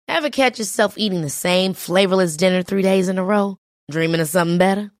Ever catch yourself eating the same flavorless dinner 3 days in a row? Dreaming of something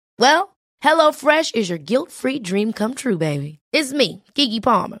better? Well, HelloFresh is your guilt-free dream come true, baby. It's me, Keke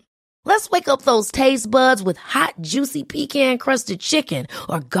Palmer. Let's wake up those taste buds with hot, juicy pecan-crusted chicken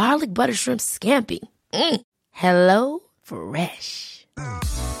or garlic butter shrimp scampi. Hello Fresh.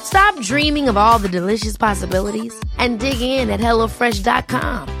 Stop dreaming of all the delicious possibilities and dig in at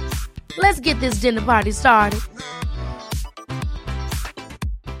HelloFresh.com. Let's get this dinner party started.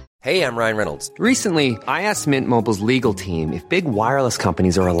 Hey, I'm Ryan Reynolds. Recently, I asked Mint Mobile's legal team if big wireless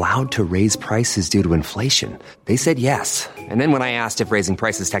companies are allowed to raise prices due to inflation. They said yes. And then when I asked if raising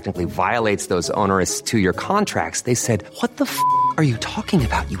prices technically violates those onerous two-year contracts, they said, "What the f*** are you talking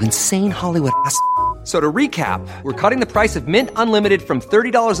about, you insane Hollywood ass?" So to recap, we're cutting the price of Mint Unlimited from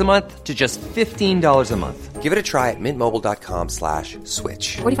 $30 a month to just $15 a month. Give it a try at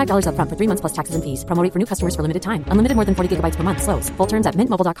mintmobile.com/switch. $45 up front for 3 months plus taxes and fees. Promo rate for new customers for limited time. Unlimited more than 40 gigabytes per month. Slows full terms at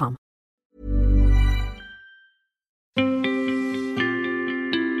mintmobile.com.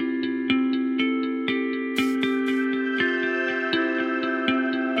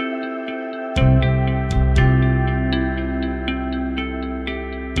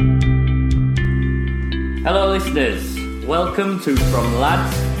 Hello listeners, welcome to From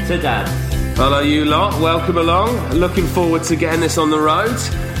Lads to Dads. Hello you lot, welcome along. Looking forward to getting this on the road.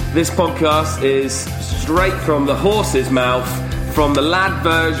 This podcast is straight from the horse's mouth, from the lad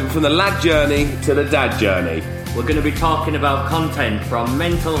version, from the lad journey to the dad journey. We're going to be talking about content from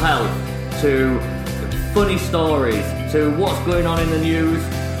mental health to funny stories to what's going on in the news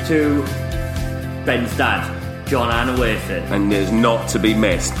to Ben's dad, John Arnawason. And there's not to be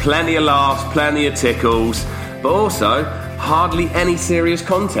missed. Plenty of laughs, plenty of tickles, but also hardly any serious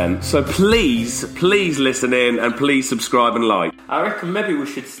content. So please listen in and please subscribe and like. I reckon maybe we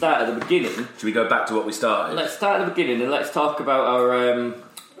should start at the beginning. Should we go back to what we started? Let's start at the beginning and let's talk about our...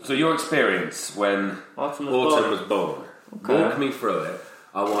 So your experience when Autumn was born. Okay. Walk me through it.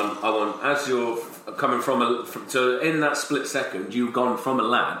 I want as you're coming so in that split second, you've gone from a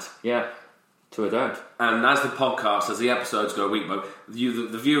lad... Yeah. To a dad. And as the podcast, as the episodes go week by week,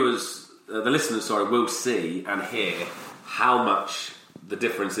 the viewers, the listeners, will see and hear how much the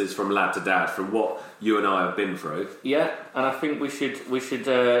difference is from lad to dad, from what you and I have been through. Yeah, and I think we should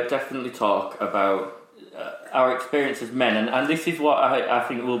definitely talk about our experience as men, and this is what I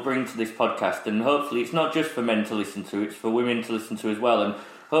think we'll bring to this podcast, and hopefully it's not just for men to listen to, it's for women to listen to as well, and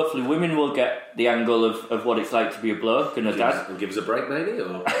hopefully women will get the angle of what it's like to be a bloke and a dad. And give us a break, maybe?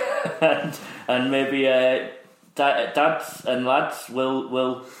 Or... and maybe dads and lads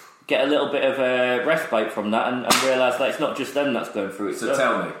will get a little bit of a respite from that and realise that it's not just them that's going through it. So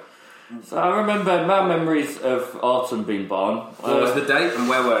tell me. So I remember my memories of Autumn being born. What was the date and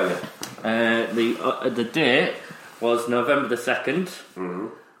where were you? The date was November the 2nd.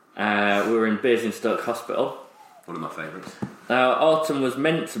 Mm-hmm. We were in Basingstoke Hospital. One of my favourites. Now, Autumn was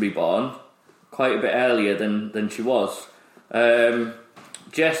meant to be born quite a bit earlier than she was.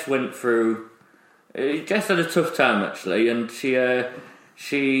 Jess went through... Jess had a tough time, actually, and she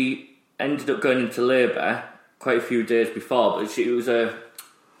ended up going into labour quite a few days before, but she was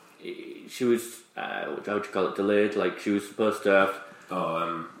how would you call it, delayed? Like, she was supposed to have...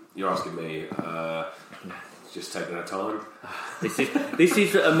 You're asking me... just taking her time. This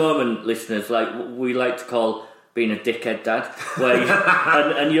is a moment, listeners, like we like to call being a dickhead dad, where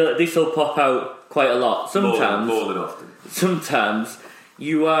this will pop out quite a lot. Sometimes, more than often. Sometimes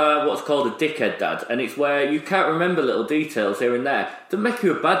you are what's called a dickhead dad, and it's where you can't remember little details here and there. Doesn't make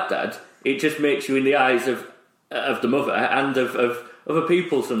you a bad dad. It just makes you, in the eyes of the mother and of other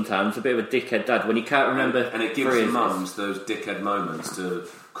people, sometimes a bit of a dickhead dad when you can't remember. And it gives mums those dickhead moments to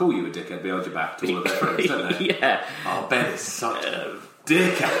call you a dickhead behind your back to all of their friends, don't they? Yeah. Oh, Ben is such a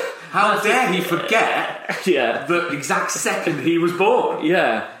dickhead. How dare he forget the exact second he was born?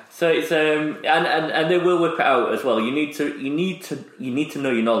 Yeah. So it's and they will whip it out as well. You need to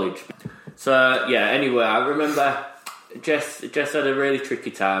know your knowledge. So yeah. Anyway, I remember Jess had a really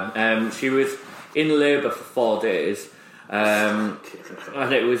tricky time. She was in labour for 4 days, and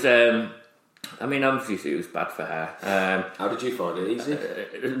it was. I mean, obviously it was bad for her. How did you find it? Easy?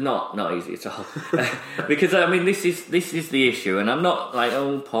 Not easy at all. Because I mean, this is the issue, and I'm not like,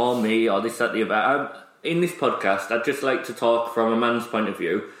 oh, poor me, or this, that, the other. In this podcast, I'd just like to talk from a man's point of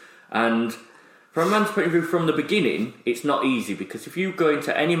view, and from a man's point of view, from the beginning, it's not easy, because if you go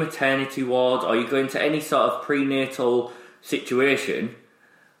into any maternity ward or you go into any sort of prenatal situation,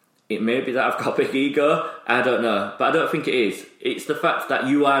 It may be that I've got a big ego, I don't know, but I don't think it is. It's the fact that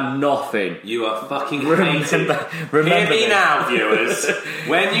you are nothing. You are fucking hated. Remember Hear me this. now, viewers.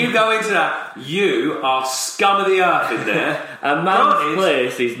 When you go into that, you are scum of the earth in there. A man's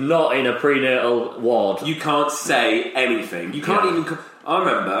place is not in a prenatal ward. You can't say anything. You can't even... I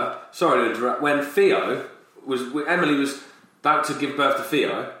remember, sorry to interrupt, when Emily was about to give birth to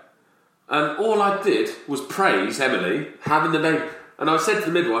Theo, and all I did was praise Emily having the baby. And I said to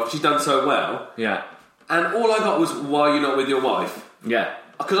the midwife, she's done so well. Yeah. And all I got was, why are you not with your wife? Yeah.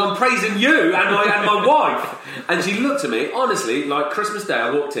 Because I'm praising you and my wife. And she looked at me, honestly, like Christmas Day, I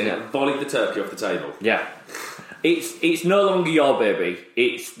walked in and volleyed the turkey off the table. Yeah. It's no longer your baby,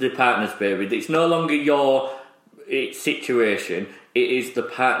 it's the partner's baby. It's no longer your situation, it is the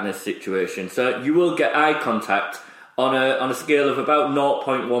partner's situation. So you will get eye contact on a scale of about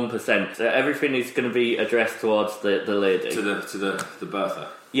 0.1%. Everything is going to be addressed towards the lady. To the birther.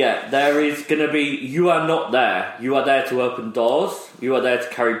 Yeah, there is going to be... You are not there. You are there to open doors. You are there to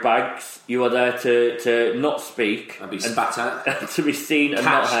carry bags. You are there to not speak. And be spat at. To be seen and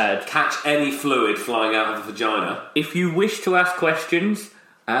not heard. Catch any fluid flying out of the vagina. If you wish to ask questions,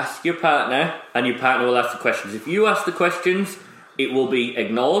 ask your partner, and your partner will ask the questions. If you ask the questions, it will be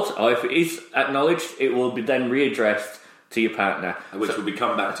ignored, or if it is acknowledged, it will be then readdressed to your partner. Which will be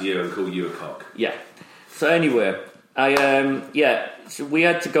come back to you and call you a cock. Yeah. So anyway... so we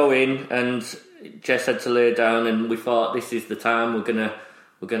had to go in, and Jess had to lay down, and we thought, this is the time we're gonna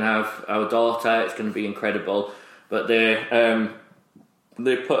have our daughter. It's gonna be incredible. But they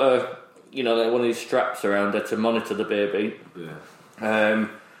put one of these straps around her to monitor the baby. Yeah.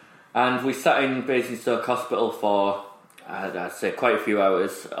 And we sat in Basingstoke Hospital for I'd say quite a few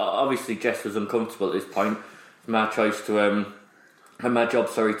hours. Obviously, Jess was uncomfortable at this point. It's my choice to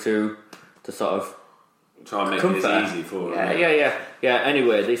sort of try and make it as easy for her. Yeah.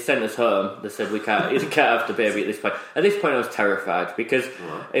 Anyway, they sent us home. They said we can't have the baby at this point. At this point, I was terrified because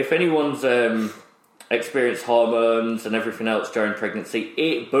if anyone's experienced hormones and everything else during pregnancy,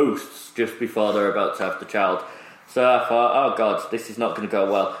 it boosts just before they're about to have the child. So I thought, oh God, this is not going to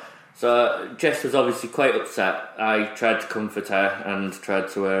go well. So Jess was obviously quite upset. I tried to comfort her and tried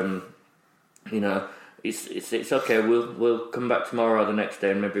to, it's okay. We'll come back tomorrow or the next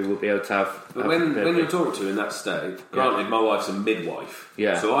day, and maybe we'll be able to have. But when you're talking to her in that state, granted, my wife's a midwife,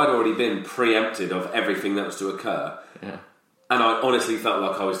 so I'd already been preempted of everything that was to occur, and I honestly felt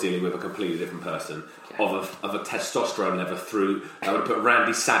like I was dealing with a completely different person of a testosterone level that would put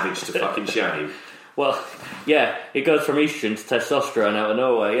Randy Savage to fucking shame. Well, yeah, it goes from estrogen to testosterone out of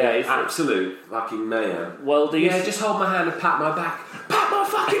nowhere. Yeah, it's absolute fucking mayhem. Well, just hold my hand and pat my back. Pat my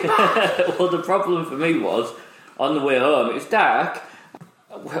fucking back. Well, the problem for me was on the way home. It was dark.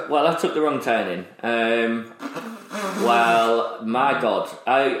 Well, I took the wrong turning. Well, my God,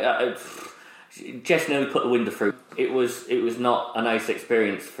 I Jess nearly put the window through. It was not a nice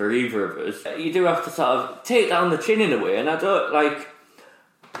experience for either of us. You do have to sort of take that on the chin in a way, and I don't like.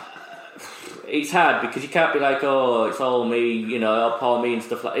 It's hard because you can't be like, oh, it's all me, oh, poor me and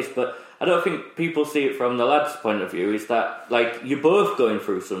stuff like this. But I don't think people see it from the lad's point of view. Is that like you're both going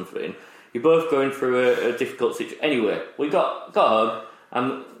through something, you're both going through a difficult situation. Anyway, we got home,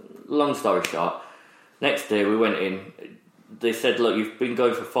 and long story short, next day we went in. They said, look, you've been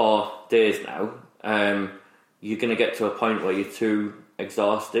going for 4 days now. You're going to get to a point where you're too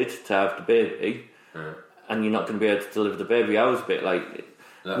exhausted to have the baby, and you're not going to be able to deliver the baby. I was a bit like.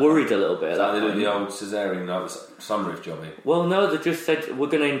 Worried a little bit. They did the old caesarean, like sunroof jobby. Well, no, they just said we're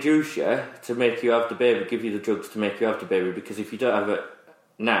going to induce you to make you have the baby, give you the drugs to make you have the baby, because if you don't have it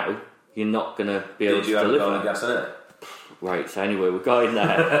now, you're not going to be able to deliver. Did you have a gas in it? Right. So anyway, we got in there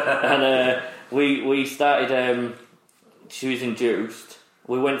and we started. She was induced.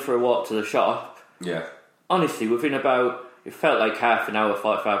 We went for a walk to the shop. Yeah. Honestly, within about it felt like half an hour,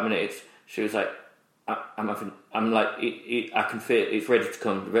 45 minutes. She was like. I'm like, I can feel it's ready to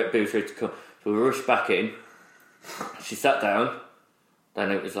come. The baby's ready to come. So we rushed back in. She sat down.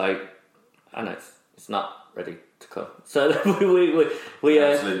 Then it was like, I know it's not ready to come. So we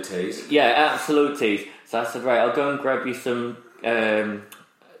absolute tease. Yeah, absolute tease. So I said, right, I'll go and grab you some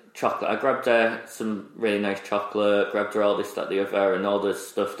chocolate. I grabbed her some really nice chocolate. Grabbed her all this, that, the other, and all the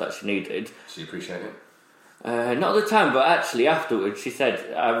stuff that she needed. She appreciated it. Not at the time, but actually afterwards, she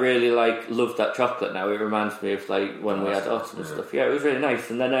said, "I really love that chocolate now. It reminds me of when we had autumn and stuff." Yeah, it was really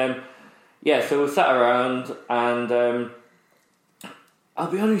nice. And then, so we sat around, and I'll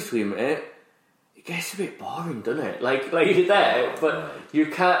be honest with you, mate, it gets a bit boring, doesn't it? Like you're there, but you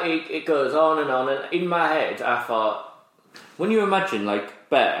can't. It goes on, and in my head, I thought, when you imagine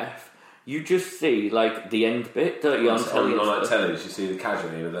birth, you just see like the end bit, don't you? On telly, on like telly, you see the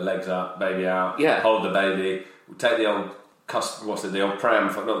casualty with the legs up, baby out, Yeah. hold the baby, take the old the old pram,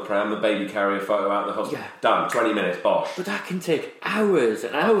 not the pram, the baby carrier photo out of the hospital. Yeah. Done. 20 minutes, bosh. But that can take hours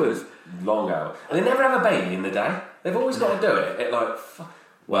and hours. Long hours. And they never have a baby in the day. They've always got to do it. It like,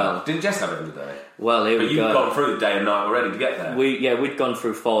 Well, didn't Jess have it in the day? Well, here but we you've go. gone through the day and night already to get there. We'd gone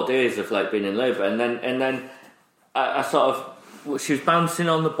through 4 days of like being in labour, and then I sort of, she was bouncing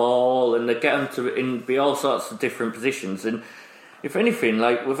on the ball, and they get them to be all sorts of different positions, and if anything,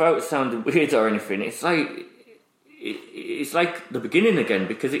 like without sounding weird or anything, it's like the beginning again,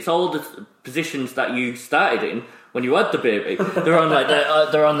 because it's all the positions that you started in when you had the baby. They're on like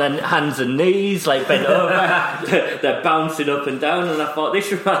they're on their hands and knees, like bent over. They're bouncing up and down, and I thought this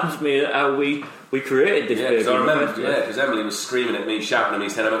reminds me of how we created this baby. Because I remember, because Emily was screaming at me, shouting at me,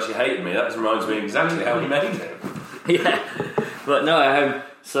 saying how much she hated me. That reminds me exactly how we made it. Yeah, but no.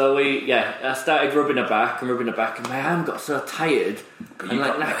 So I started rubbing her back, and my arm got so tired and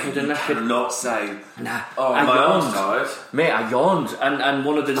like knackered. You cannot say, nah. oh, I my arm's yawned. tired. Mate, I yawned, and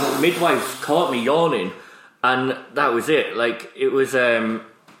one of the midwives caught me yawning, and that was it. Like, it was, when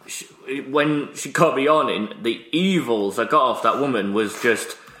she caught me yawning, the evils I got off that woman was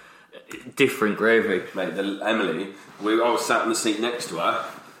just different gravy. Mate, Emily, I was sat in the seat next to her,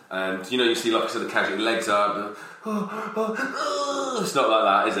 and you see, like I said, the casual legs up. It's not like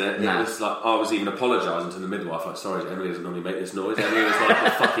that, is it? Nah. It was like I was even apologising to the midwife. Like, sorry, Emily doesn't normally make this noise. Emily was like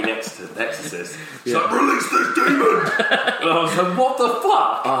the fucking exorcist. She's like, release this demon! And I was like, what the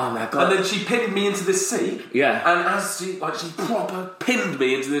fuck? Oh my God. And then she pinned me into this seat. Yeah. And as she proper pinned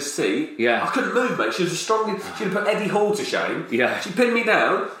me into this seat. Yeah. I couldn't move, mate. She was the strongest. She'd have put Eddie Hall to shame. Yeah. She pinned me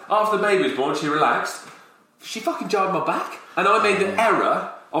down. After the baby was born, she relaxed. She fucking jarred my back. And I made the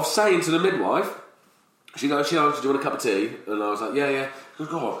error of saying to the midwife, she goes, do you want a cup of tea? And I was like, yeah. She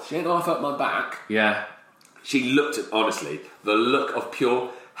goes, God, she ain't half up my back. Yeah. She looked at, honestly, the look of pure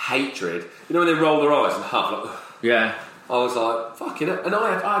hatred. You know when they roll their eyes and half like, Yeah. I was like, fucking it. And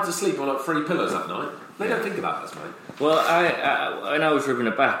I had to sleep on like 3 pillows that night. They don't think about us, mate. Well, when I was rubbing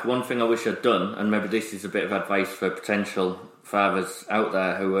her back, one thing I wish I'd done, and maybe this is a bit of advice for potential fathers out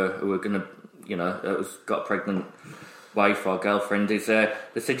there who are going to, got a pregnant wife or girlfriend, is they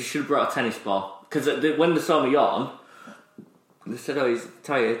said you should have brought a tennis ball. Because when they saw me yawn, they said, oh, he's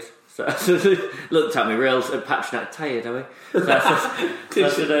tired. So they looked at me real passionate, tired, are we? So I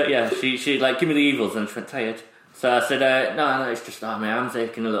said, she like, give me the evils, and she went, tired. So I said, no, it's just, my arm's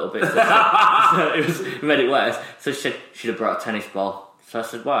aching a little bit. So it made it worse. So she said, she'd have brought a tennis ball. So I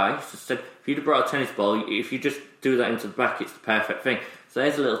said, why? She said, if you'd have brought a tennis ball, if you just do that into the back, it's the perfect thing. So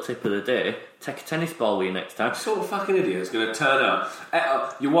there's a little tip of the day. Take a tennis ball with you next time. What sort of fucking idiot is going to turn up?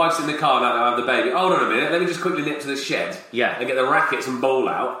 Your wife's in the car now to have the baby. Hold on a minute, let me just quickly nip to the shed. Yeah. And get the rackets and ball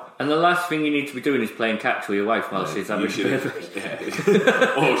out. And the last thing you need to be doing is playing catch with your wife while she's having a baby. Yeah.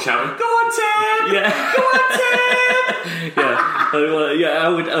 Or shouting, go on, Tim! Yeah. Go on, Tim! I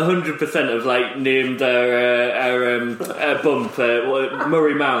would 100% have like named our bump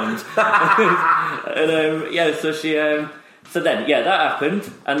Murray Mound. And so she so then that happened,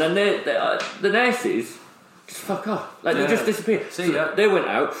 and then the nurses just fuck off, like they just disappeared. See ya. They went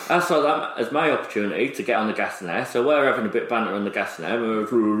out. I saw that as my opportunity to get on the gas in there. So we're having a bit of banter on the gas in there,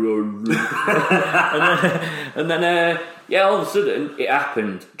 and then all of a sudden it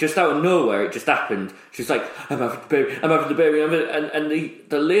happened, just out of nowhere. It just happened. She's like, I'm having the baby, and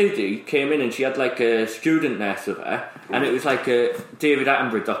the lady came in, and she had like a student nurse with her, and it was like a David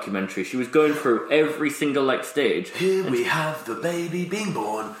Attenborough documentary. She was going through every single like stage. Here we have the baby being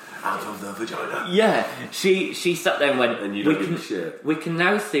born out of the vagina. Yeah, she sat there and went, and you don't give a shit. We can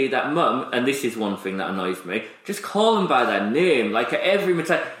now see that mum, and this is one thing that annoys me, just call them by their name, like at every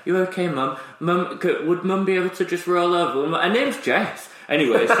mistake. You okay, mum? Would mum be able to just roll over? Her name's Jess.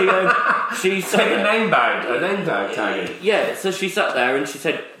 Anyway, she said a name bag tagging. Yeah, so she sat there and she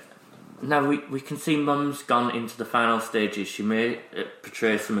said, now we can see mum's gone into the final stages. She may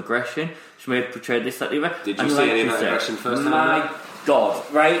portray some aggression. She may have portrayed this, that, the other. Did you see any of that aggression first time? My God,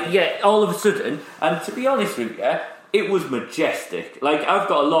 right? Yeah, all of a sudden, and to be honest with you, it was majestic. Like, I've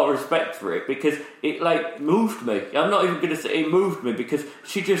got a lot of respect for it because it, like, moved me. I'm not even going to say it moved me because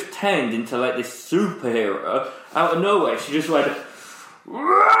she just turned into, like, this superhero out of nowhere. She just went...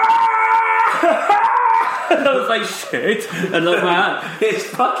 And I was like, shit. And like, my hand... It's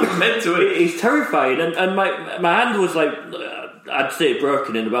fucking mental. It's terrifying. And my hand was, like... I'd say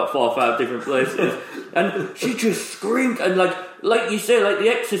broken in about 4 or 5 different places. And she just screamed, and like you say, like The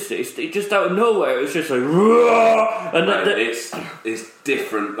Exorcist, it just out of nowhere, it was just like, and it's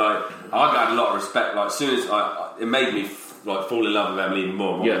different. Like, I got a lot of respect. Like, as soon as it made me like fall in love with Emily even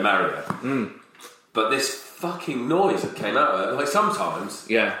more and want to marry her. But this fucking noise that came out of her, like sometimes,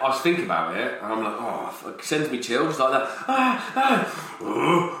 I was thinking about it and I'm like, oh, it sends me chills like that.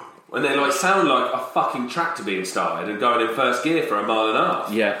 And they like sound like a fucking tractor being started and going in first gear for a mile and a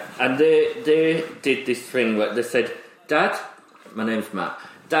half. Yeah, and they did this thing where they said, Dad, my name's Matt.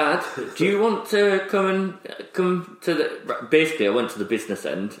 Dad, do you want to come to the... Basically, I went to the business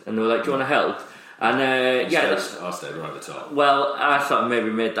end and they were like, do you want to help? And I stayed right at the top. Well, I sort of maybe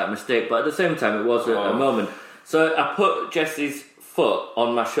made that mistake, but at the same time, it was a moment. So I put Jesse's foot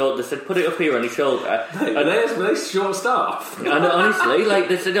on my shoulder. They said, put it up here on your shoulder. Mate, and they're short staff. And honestly, like,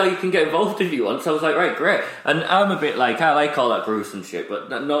 they said, oh, you can get involved if you want. So I was like, right, great. And I'm a bit like, I like all that gruesome shit, but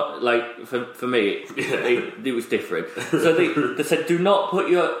not like, for me, it was different. So they said, do not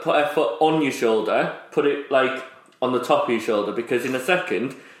put a foot on your shoulder, put it like on the top of your shoulder, because in a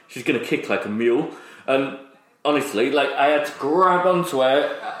second, she's going to kick like a mule. And honestly, like, I had to grab onto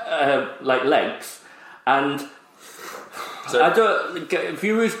her, like, legs, and... So,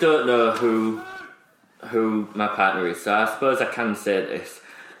 viewers don't know who my partner is, so I suppose I can say this.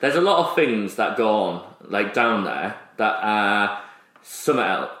 There's a lot of things that go on, like, down there, that are something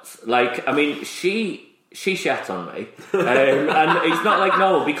else. Like, I mean, she shat on me, and it's not like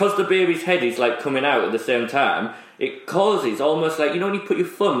normal, because the baby's head is, like, coming out at the same time, it causes almost like, you know when you put your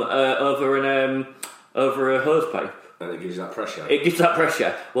thumb over a hose pipe? And it gives you that pressure. It gives that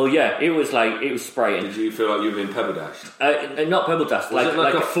pressure. Well, yeah, it was spraying. Did you feel like you were being pebble dashed? Not pebble dashed. Was it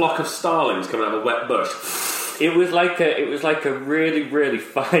like a flock of starlings coming out of a wet bush? It was like a really, really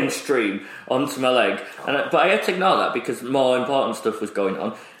fine stream onto my leg, but I had to ignore that because more important stuff was going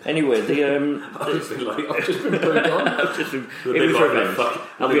on. Anyway, I've just been put on. It was revenge.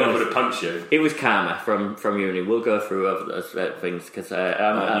 I'll be honest. To punch you. It was karma from uni. We'll go through over those things because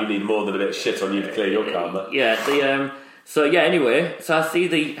you need more than a bit of shit on you to clear your karma. Yeah. So anyway, so I see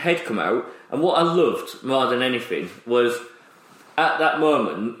the head come out, and what I loved more than anything was at that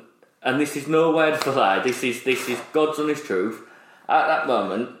moment. And this is no word for lie. This is God's honest truth. At that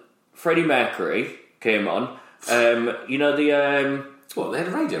moment, Freddie Mercury came on. You know the what? They had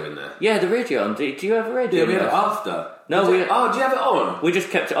a radio in there. Yeah, the radio on. Do you have a radio? Yeah, we had it after. No, do you have it on? We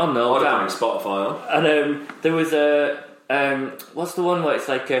just kept it on though. I don't have Spotify on. And there was a what's the one where it's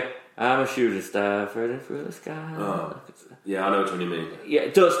like I'm a shooting star floating through the sky. Oh. Yeah, I know which one you mean. Yeah,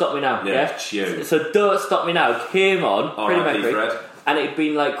 Don't Stop Me Now. Yeah. So Don't Stop Me Now came on. Freddie Mercury. Fred. And it'd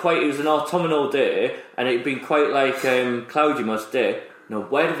been like it was an autumnal day, and it'd been quite like cloudy most day. No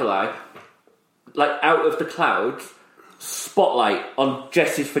word of a lie. Like out of the clouds, spotlight on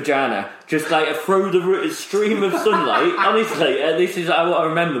Jess's vagina, just like through the stream of sunlight. Honestly, this is what I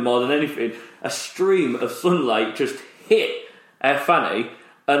remember more than anything. A stream of sunlight just hit Fanny,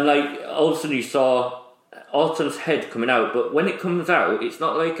 and like all of a sudden you saw Autumn's head coming out, but when it comes out, it's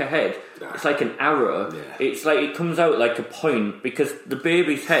not like a head, it's like an arrow. Yeah. It's like it comes out like a point, because the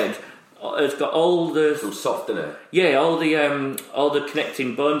baby's head has got all the... It's all soft, isn't it? Yeah, all the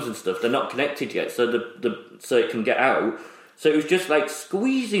connecting bones and stuff, they're not connected yet, so so it can get out. So it was just like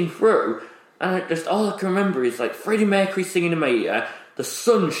squeezing through, and all I can remember is like Freddie Mercury singing in my ear, the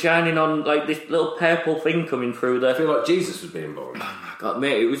sun shining on like this little purple thing coming through there. I feel like Jesus was being born. Oh my God,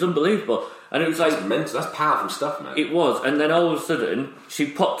 mate, it was unbelievable. And it was like... That's mental, that's powerful stuff, man. It was, and then all of a sudden, she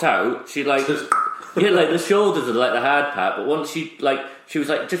popped out, she like... yeah, like the shoulders are like the hard part, but once she was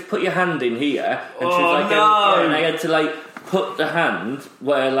like, just put your hand in here, and she was like... no! And I had to like put the hand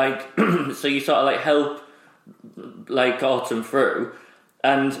where like... so you sort of like help like Autumn through,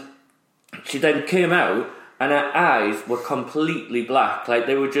 and she then came out, and her eyes were completely black, like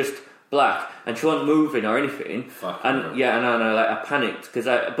they were just black, and she wasn't moving or anything. And yeah, and I know, like I panicked because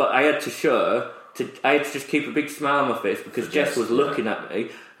I had to just keep a big smile on my face because Jess was looking at me,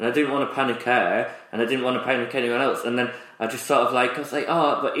 and I didn't want to panic her, and I didn't want to panic anyone else. And then I just sort of like I was like,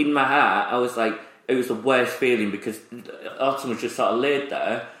 oh, but in my heart I was like, it was the worst feeling because Autumn was just sort of laid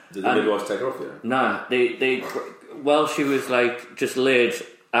there. Did the midwives take her off you? Nah, they while she was like just laid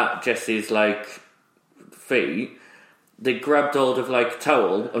at Jess's like feet, they grabbed hold of like a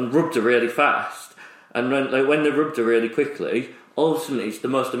towel and rubbed her really fast. And when they rubbed her really quickly, all of a sudden it's the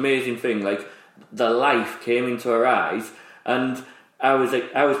most amazing thing. Like the life came into her eyes, and I was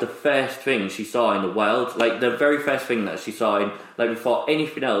the first thing she saw in the world. Like the very first thing that she saw in, like before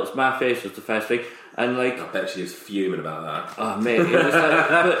anything else, my face was the first thing. And like I bet she was fuming about that. Oh mate, it was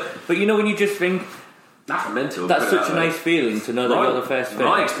like, but you know when you just think. That's mental. That's such a nice feeling to know that you're the first thing.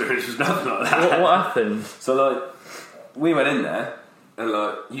 My experience was nothing like that. What happened? So like, we went in there, and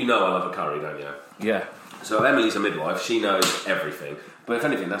like, you know I love a curry, don't you? Yeah. So Emily's a midwife; she knows everything. But if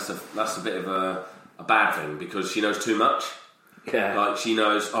anything, that's a bit of a a bad thing because she knows too much. Yeah. Like, she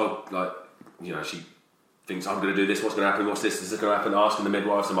knows, she thinks, I'm going to do this, what's going to happen, what's this is going to happen, asking the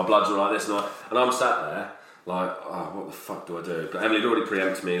midwives, and my bloods are like this, and I'm sat there, like, oh, what the fuck do I do? But Emily had already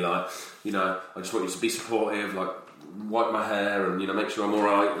preempted me, like, I just want you to be supportive, like, wipe my hair, and, make sure I'm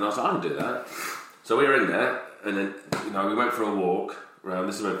alright, and I was like, I can do that. So we were in there, and then, we went for a walk around,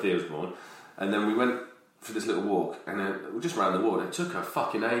 this is when Thea was born, and then we went for this little walk, and then we just ran the ward, and it took her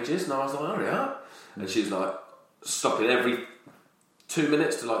fucking ages, and I was like, hurry up. And she's like, stopping every 2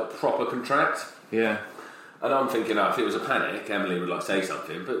 minutes to, like, proper contract. Yeah. And I'm thinking, if it was a panic, Emily would, like, say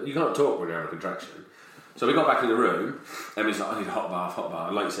something, but you can't talk when you're having a contraction. So we got back in the room, Emily's like, I need a hot bath.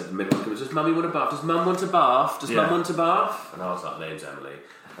 And like you said, the midwife was, does Mummy want a bath? Does Mum want a bath? Does Mum want a bath? And I was like, name's Emily,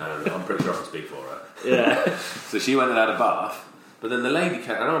 and I'm pretty sure I can speak for her. Yeah. So she went and had a bath, but then the lady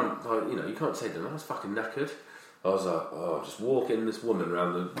came, and I'm like, you can't say to them, I was fucking knackered. I was like, just walking this woman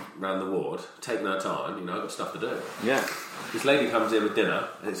round the ward, taking her time, I've got stuff to do. Yeah. This lady comes in with dinner,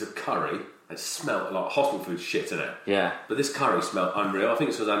 and it's a curry. It smelled like hospital food shit, innit? Yeah. But this curry smelled unreal. I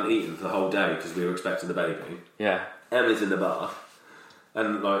think it's because I hadn't eaten for the whole day because we were expecting the baby. Yeah. Emily's in the bath,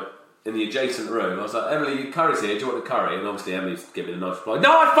 and like in the adjacent room, I was like, Emily, your curry's here. Do you want a curry? And obviously Emily's giving a nice reply. No,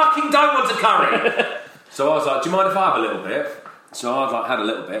 I fucking don't want a curry. So I was like, do you mind if I have a little bit? So I had a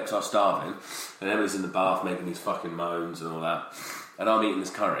little bit because I was starving, and Emily's in the bath making these fucking moans and all that, and I'm eating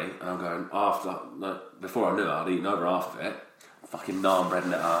this curry, and I'm going before I knew it, I'd eaten over half of it. Fucking naan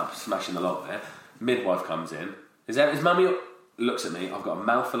breading it up, smashing the lot of it. Midwife comes in. Is Mummy looks at me? I've got a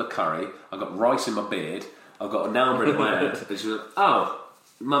mouthful of curry. I've got rice in my beard. I've got a naan bread in my hand. And she was like, "Oh,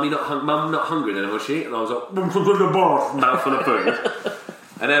 Mum not hungry then, was she?" And I was like, mouthful of food.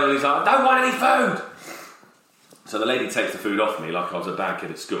 And Emily's like, "I don't want any food." So the lady takes the food off me like I was a bad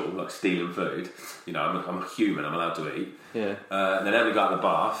kid at school, like stealing food. I'm a human. I'm allowed to eat. Yeah. And then Emily got in the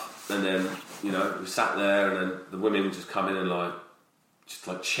bath, and then we sat there, and then the women would just come in and just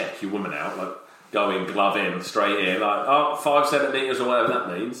check your woman out, like go in, glove in, straight in, like 5 centimetres or whatever that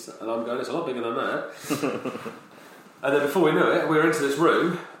means. And I'm going, it's a lot bigger than that. And then before we knew it, we were into this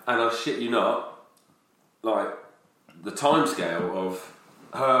room, and I shit you not, like the time scale of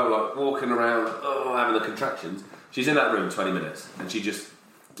her like walking around, having the contractions. She's in that room 20 minutes, and she just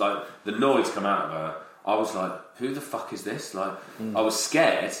like the noise come out of her. I was like, who the fuck is this? Like, I was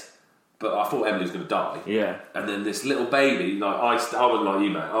scared, but I thought Emily was going to die. Yeah. And then this little baby, like I wasn't like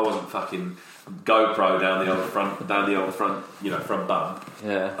you, mate. I wasn't fucking GoPro down the old front, front bum.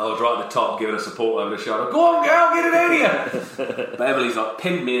 Yeah. I was right at the top, giving her support over the shoulder. Go on, girl, get it in here. But Emily's like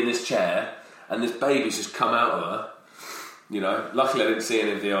pinned me in this chair, and this baby's just come out of her. Luckily I didn't see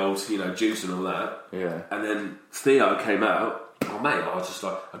any of the old, juice and all that. Yeah. And then Theo came out. Oh mate, I was just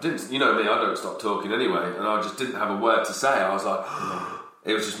like, I didn't, me, I don't stop talking anyway, and I just didn't have a word to say. I was like,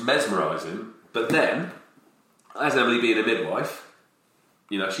 it was just mesmerising. But then, as Emily being a midwife,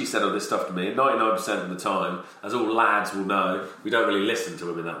 she said all this stuff to me. 99% of the time, as all lads will know, we don't really listen to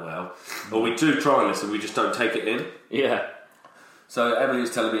women that well, or we do try and listen, we just don't take it in. Yeah. So Emily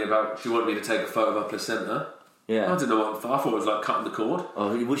was telling me about she wanted me to take a photo of her placenta. Yeah. I didn't know what. I thought it was like cutting the cord.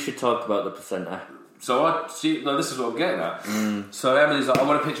 Oh, we should talk about the placenta. So this is what I'm getting at. So Emily's like, I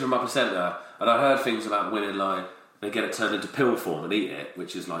want a picture of my placenta, and I heard things about women like they get it turned into pill form and eat it,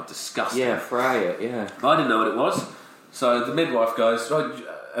 which is like disgusting. Yeah, fry it. Yeah. I didn't know what it was. So the midwife goes,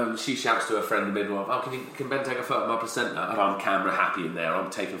 she shouts to her friend, the midwife, can Ben take a photo of my placenta? And I'm camera happy in there. I'm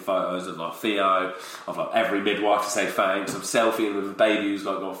taking photos of like Theo, of like every midwife to say thanks. I'm selfieing with a baby who's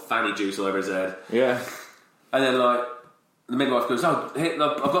like got fanny juice all over his head. Yeah. And then like the midwife goes, I've got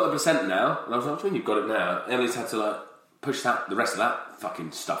the placenta now. And I was like, what do you mean you've got it now? Emily's had to like push the rest of that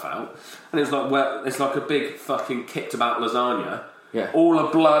fucking stuff out. And it was like, well, it's like a big fucking kicked about lasagna. Yeah. All the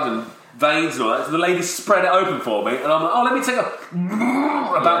blood and veins and all that. So the lady spread it open for me, and I'm like, let me take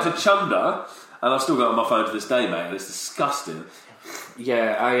about to chunder. And I've still got it on my phone to this day, mate, and it's disgusting.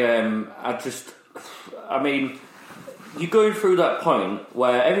 Yeah, I mean, you're going through that point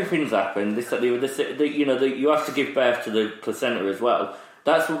where everything's happened. You have to give birth to the placenta as well.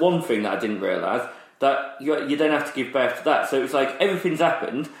 That's the one thing that I didn't realise. That you then have to give birth to that. So it's like everything's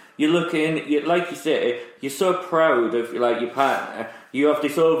happened. You're looking, like you say, you're so proud of like your partner. You have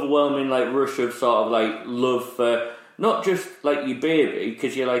this overwhelming like rush of sort of like love for not just like your baby,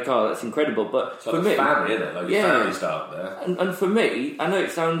 because you're like, oh, that's incredible. But it's like for me, family, isn't it? Like your family's out there. And for me, I know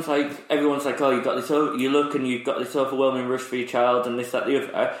it sounds like everyone's like, oh, you look and you've got this overwhelming rush for your child and this, that, the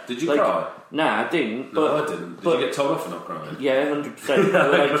other. Did you cry? Nah, I didn't. No, I didn't. Did you get told off for not crying? Yeah, 100%.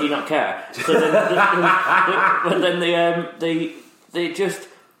 Like, do you not care? So then, they just.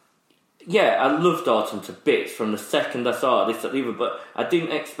 yeah, I loved Autumn to bits from the second I saw this, that, the other, but I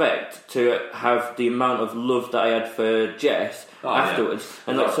didn't expect to have the amount of love that I had for Jess afterwards,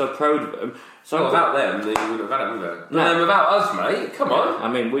 and like so proud of him. So without them, they wouldn't have had it, would they? But then without us, mate, come on. I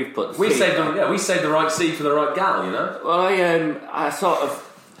mean, we've put we saved the right seed for the right gal, you know. Well,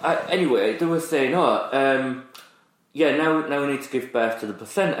 anyway, they were saying, now we need to give birth to the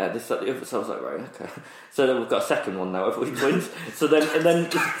placenta. This, that, the other. So I was like, right, okay. So then we've got a second one now, have we, twins? So then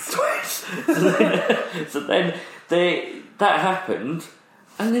twins. That happened,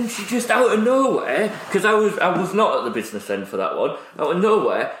 and then she just out of nowhere, because I was not at the business end for that one. Out of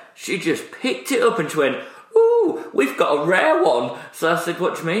nowhere, she just picked it up and she went, "Ooh, we've got a rare one." So I said,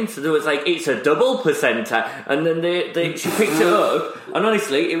 "What do you mean?" So there was like, "It's a double placenta," and then she picked it up, and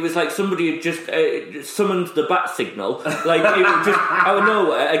honestly, it was like somebody had just summoned the bat signal. Like it was just out of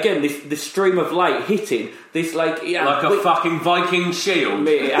nowhere. Again, this stream of light hitting this like a fucking Viking shield.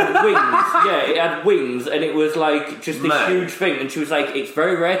 It had wings. Yeah, it had wings, and it was like just this huge thing. And she was like, "It's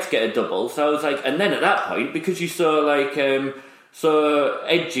very rare to get a double." So I was like, and then at that point, because you saw like. So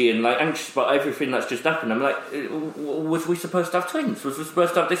edgy and like anxious about everything that's just happened. I'm like, was we supposed to have twins? Was we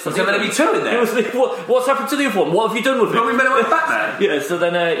supposed to have this? Was there going to be two in there? What's happened to the other one? What have you done with it? Well, we better went back there. Yeah. So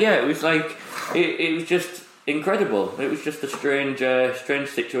then, it was like it was just incredible. It was just a strange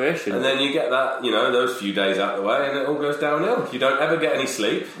situation. And then you get that, those few days out of the way, and it all goes downhill. You don't ever get any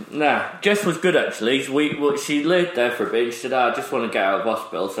sleep. Nah, Jess was good actually. She laid there for a bit. She said, "I just want to get out of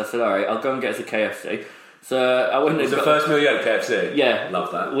hospital." So I said, "All right, I'll go and get us a KFC." So I went. It was the first meal you had at KFC? Yeah.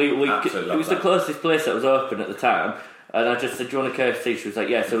 Love that. It was the closest place that was open at the time. And I just said, "Do you want a KFC?" She was like,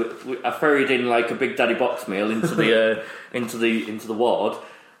 "Yeah." So I ferried in like a Big Daddy box meal into the into the ward,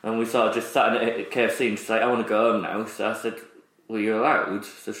 and we sort of just sat at KFC, and she's like, "I want to go home now." So I said, "Well, you're allowed."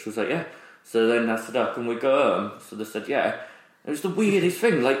 So she was like, "Yeah." So then I said, "Oh, can we go home?" So they said, "Yeah." It was the weirdest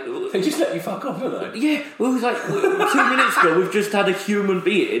thing. Like they just let you fuck off, don't they? Yeah. Well, it was like 2 minutes ago we've just had a human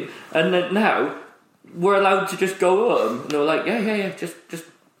being, and then now we're allowed to just go home. And they were like, yeah, just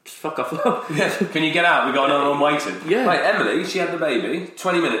fuck off. Yeah. Can you get out? We got another one waiting. Yeah. Like Emily, she had the baby.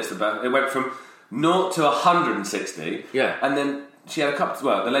 20 minutes. It went from 0 to 160. Yeah. And then she had a cup.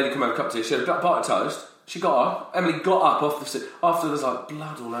 Well, the lady came over a cup of tea. She had a bite of toast. She got up. Emily got up off the seat. After there's like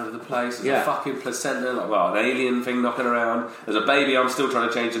blood all over the place. There's a fucking placenta. Like, an alien thing knocking around. There's a baby. I'm still trying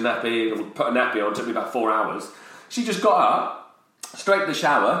to change the nappy. Put a nappy on. It took me about 4 hours. She just got up. Straight to the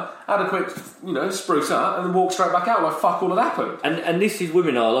shower, had a quick, spruce up, and then walked straight back out like fuck all had happened. And this is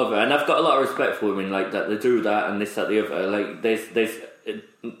women all over, and I've got a lot of respect for women like that. They do that and this, that, the other. Like there's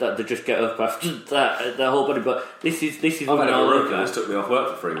that they just get up after that their whole body. But this is women all over. This took me off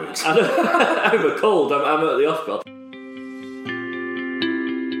work for 3 weeks. I have a cold. I'm at the hospital.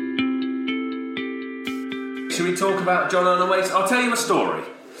 Should we talk about John Arne Wason? I'll tell you a story.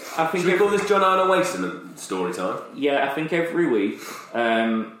 I think should we call this John Arne Wason story time? Yeah, I think every week,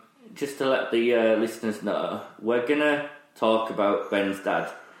 just to let the listeners know, we're going to talk about Ben's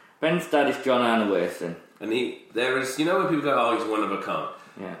dad. Ben's dad is John Arne Wason. And there is, when people go, "Oh, he's one of a kind."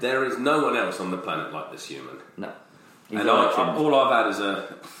 Yeah. There is no one else on the planet like this human. No. And all I've had is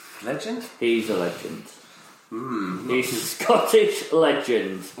a legend? He's a legend. He's a Scottish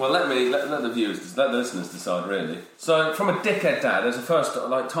legend. Well, let the viewers, let the listeners decide, really. So, from a dickhead dad, there's the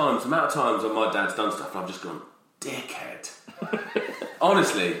amount of times when my dad's done stuff, and I've just gone, dickhead.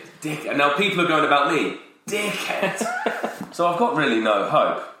 Honestly, dickhead. And now people are going about me, dickhead. So I've got really no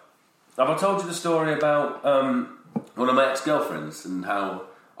hope. Have I told you the story about one of my ex-girlfriends and how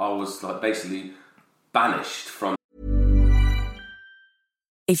I was basically banished from...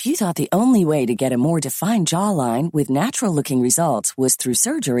 If you thought the only way to get a more defined jawline with natural-looking results was through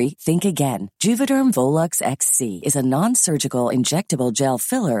surgery, think again. Juvederm Volux XC is a non-surgical injectable gel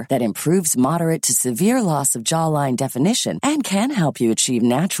filler that improves moderate to severe loss of jawline definition and can help you achieve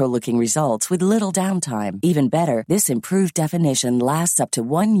natural-looking results with little downtime. Even better, this improved definition lasts up to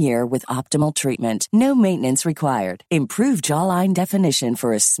 1 year with optimal treatment. No maintenance required. Improve jawline definition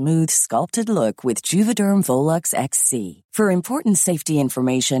for a smooth, sculpted look with Juvederm Volux XC. For important safety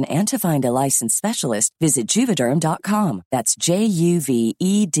information and to find a licensed specialist, visit Juvederm.com. That's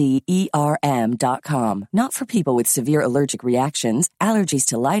JUVEDERM.com. Not for people with severe allergic reactions, allergies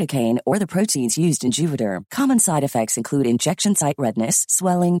to lidocaine, or the proteins used in Juvederm. Common side effects include injection site redness,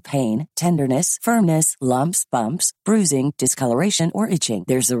 swelling, pain, tenderness, firmness, lumps, bumps, bruising, discoloration, or itching.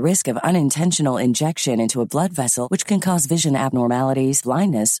 There's a risk of unintentional injection into a blood vessel, which can cause vision abnormalities,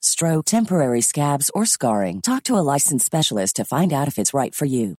 blindness, stroke, temporary scabs, or scarring. Talk to a licensed specialist to find out if it's right for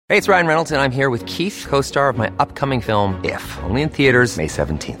you. Hey, it's Ryan Reynolds, and I'm here with Keith, co-star of my upcoming film, If, only in theaters May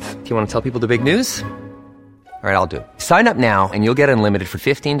 17th. Do you want to tell people the big news? All right, I'll do it. Sign up now and you'll get unlimited for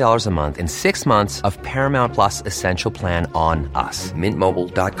 $15 a month and 6 months of Paramount Plus Essential Plan on us.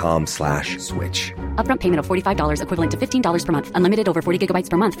 MintMobile.com/switch. Upfront payment of $45 equivalent to $15 per month. Unlimited over 40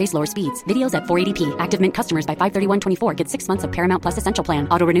 gigabytes per month. Face lower speeds. Videos at 480p. Active Mint customers by 531.24 get 6 months of Paramount Plus Essential Plan.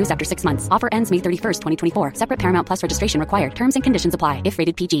 Auto renews after 6 months. Offer ends May 31st, 2024. Separate Paramount Plus registration required. Terms and conditions apply if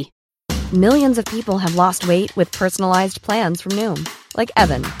rated PG. Millions of people have lost weight with personalized plans from Noom. Like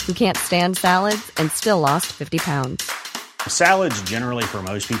Evan, who can't stand salads and still lost 50 pounds. Salads generally for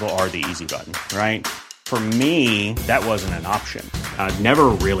most people are the easy button, right? For me, that wasn't an option. I never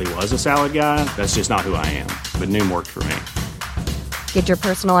really was a salad guy. That's just not who I am. But Noom worked for me. Get your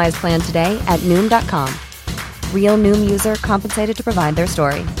personalized plan today at Noom.com. Real Noom user compensated to provide their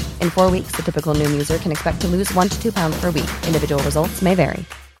story. In 4 weeks, the typical Noom user can expect to lose 1 to 2 pounds per week. Individual results may vary.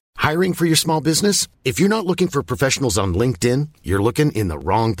 Hiring for your small business? If you're not looking for professionals on LinkedIn, you're looking in the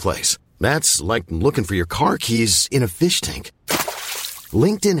wrong place. That's like looking for your car keys in a fish tank.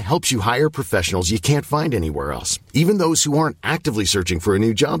 LinkedIn helps you hire professionals you can't find anywhere else, even those who aren't actively searching for a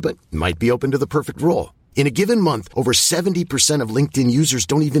new job but might be open to the perfect role. In a given month, over 70% of LinkedIn users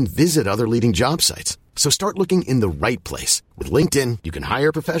don't even visit other leading job sites. So start looking in the right place. With LinkedIn, you can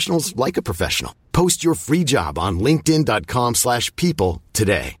hire professionals like a professional. Post your free job on linkedin.com/people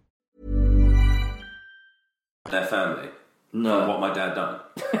today. Their family. No. What my dad done.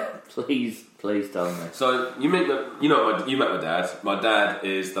 Please tell me. So you met my dad. My dad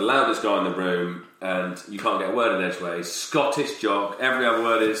is the loudest guy in the room, and you can't get a word in edgeways. Scottish jock. Every other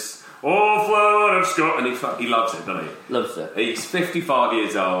word is "oh, flower of Scott," and he loves it, doesn't he? Loves it. He's 55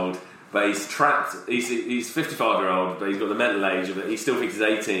 years old, but he's trapped. He's 55-year-old, but he's got the mental age of it. He still thinks he's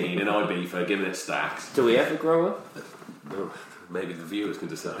 18 in IB for giving it stacks. Do we ever grow up? Maybe the viewers can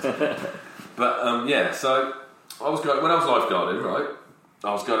decide. But yeah, so when I was lifeguarding, right?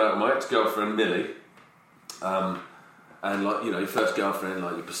 I was going out with my ex-girlfriend Millie, and like your first girlfriend,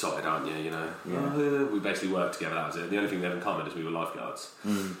 like you're besotted, aren't you? Yeah. We basically worked together. That was it. The only thing we had in common is we were lifeguards.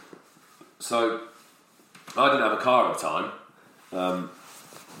 So I didn't have a car at the time, but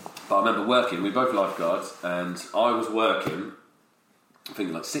I remember working. We were both lifeguards, and I was working. I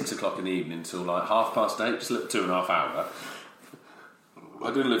think like 6 o'clock in the evening until like 8:30, just a little 2.5 hour.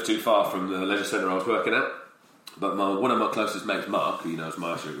 I didn't live too far from the leisure centre I was working at. But one of my closest mates, Mark, who you know as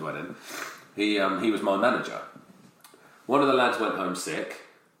my usher at the wedding, he was my manager. One of the lads went home sick,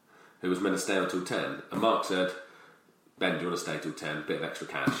 who was meant to stay until 10, and Mark said, "Ben, do you want to stay till 10? Bit of extra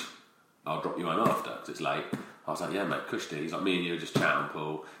cash. I'll drop you home after, because it's late." I was like, "Yeah, mate, cush He's like, "Me and you just chat and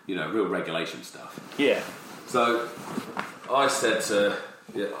pull, real regulation stuff." Yeah. So I said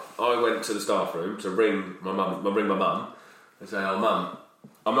I went to the staff room to ring my mum, and say, "Oh, Mum,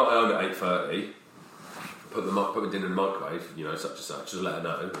 I'm not home at 8:30. Put my dinner in the microwave, such and such, just let her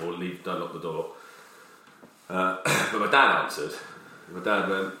know, or don't lock the door." But my dad answered. My dad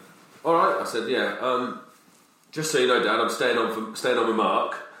went, "All right." I said, "Yeah, just so you know, Dad, I'm staying on with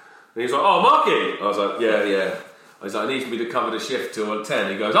Mark." And he's like, "Oh, Marky!" I was like, Yeah. I was like, "He needs me to cover the shift till 10.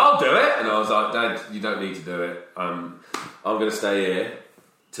 He goes, "I'll do it." And I was like, "Dad, you don't need to do it. I'm going to stay here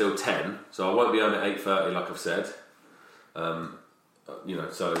till 10, so I won't be home at 8:30, like I've said.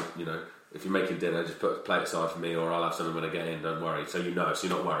 If you're making dinner, just put a plate aside for me, or I'll have something when I get in, don't worry." So you're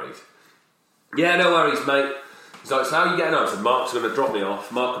not worried. "Yeah, no worries, mate." He's like, "So how are you getting home?" I said, "Mark's going to drop me off.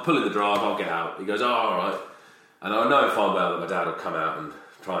 Mark will pull in the drive, I'll get out." He goes, "Oh, all right." And I know fine well that my dad will come out and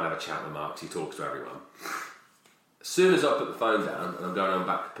try and have a chat with Mark, because he talks to everyone. As soon as I put the phone down and I'm going on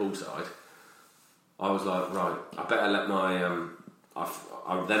back to poolside, I was like, right, I better let my... I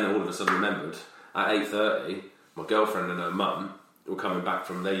then all of a sudden remembered, at 8:30, my girlfriend and her mum were coming back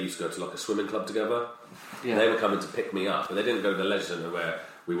from, they used to go to like a swimming club together. Yeah. They were coming to pick me up, but they didn't go to the leisure centre where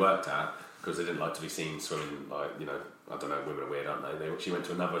we worked at, because they didn't like to be seen swimming, like, I don't know, women are weird, aren't they? She went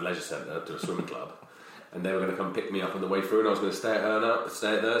to another leisure centre, to a swimming club, and they were going to come pick me up on the way through, and I was going to stay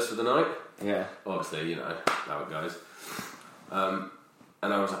at theirs for the night. Yeah. Obviously, you know how it goes. And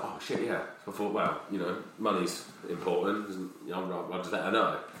I was like, oh shit, yeah. So I thought, well, money's important, I'll just let her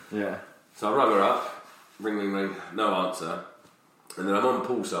know. Yeah. So I rang her up, ring, no answer. And then I'm on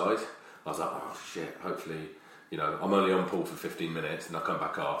poolside. I was like, oh shit, hopefully, I'm only on pool for 15 minutes and I'll come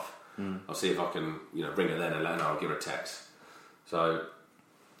back off. I'll see if I can, ring her then and let her know, I'll give her a text. So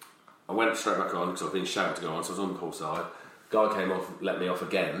I went straight back on because I've been shouted to go on, so I was on the poolside. Guy came off, let me off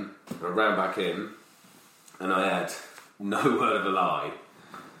again, and I ran back in, and I had, no word of a lie,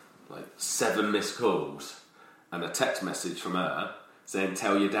 like 7 missed calls and a text message from her saying,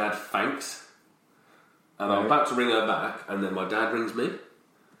 "Tell your dad thanks." And I'm about to ring her back, and then my dad rings me.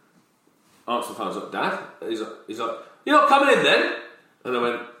 Answer the phone, I was like, "Dad?" He's like, "You're not coming in then?" And I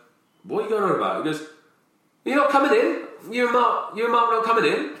went, "What are you going on about?" He goes, you're not coming in? You and Mark not coming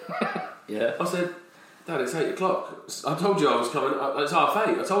in? Yeah. I said, Dad, it's 8 o'clock. I told you I was coming. It's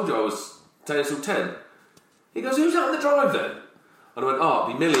 8:30. I told you I was staying till 10. He goes, who's out on the drive then? And I went,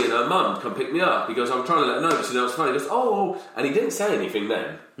 it'd be Millie and her mum come pick me up. He goes, I'm trying to let her know, but she knows it's funny. He goes, oh, and he didn't say anything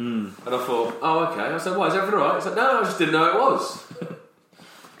then. And I thought, okay. I said, why, is everything alright? He said, no, I just didn't know it was.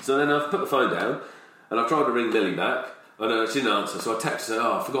 So then I've put the phone down, and I've tried to ring Millie back, and she didn't answer, so I texted her,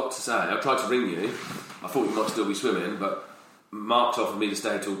 I forgot to say, I tried to ring you. I thought you might still be swimming, but Mark's offered me to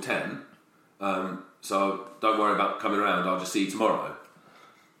stay till 10, so don't worry about coming around, I'll just see you tomorrow.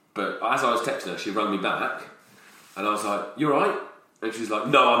 But as I was texting her, she rang me back, and I was like, you alright? And she's like,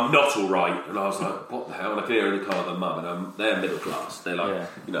 no, I'm not alright. And I was like, what the hell? And I can hear her in the car with her mum, and they're middle class. They're like,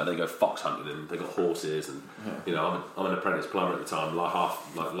 they go fox hunting, and they got horses, and I'm an apprentice plumber at the time, like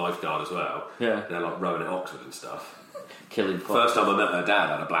half like lifeguard as well. Yeah. They're like rowing at Oxford and stuff. Killing fox. First time I met her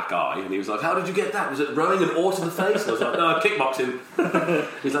dad, had a black eye, and he was like, how did you get that? Was it rowing an oar to the face? And I was like, no, kickboxing.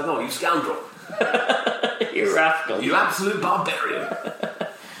 He's like, oh, you scoundrel. You rascal. You absolute barbarian.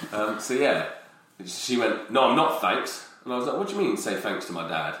 So yeah, she went, no, I'm not, thanks. And I was like, what do you mean, say thanks to my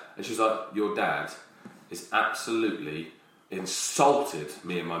dad? And she's like, your dad is absolutely insulted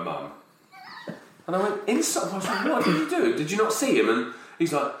me and my mum. And I went, insult? I was like, what did you do? Did you not see him? And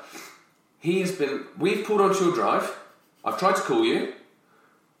he's like, we've pulled onto your drive. I've tried to call you.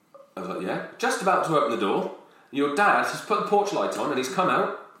 I was like, yeah. Just about to open the door. Your dad has put the porch light on and he's come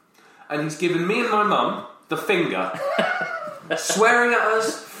out and he's given me and my mum the finger. Swearing at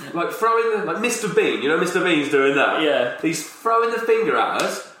us, like throwing like Mr. Bean, you know Mr. Bean's doing that? Yeah. He's throwing the finger at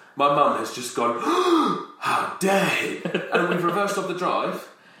us. My mum has just gone, how dare he? And we've reversed off the drive.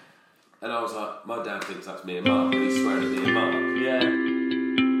 And I was like, my dad thinks that's me and Mark, and he's swearing at me and Mark. Yeah.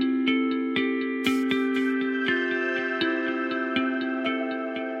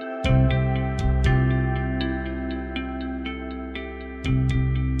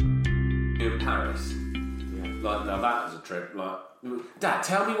 Like, now that was a trip. Like, Dad,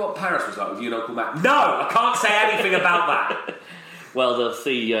 tell me what Paris was like with you and Uncle Matt. No, I can't say anything about that. Well, they'll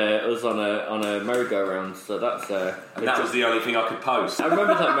see us on a merry-go-round, so that's... and that was the only thing I could post. I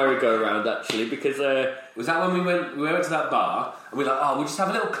remember that merry-go-round, actually, because... was that when we went to that bar, and we were like, we'll just have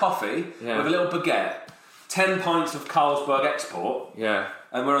a little coffee with a little baguette, 10 pints of Carlsberg Export,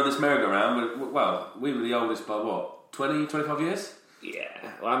 and we're on this merry-go-round. Well, we were the oldest by, 20, 25 years? Yeah,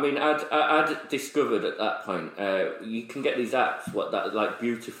 well, I mean, I'd discovered at that point you can get these apps that like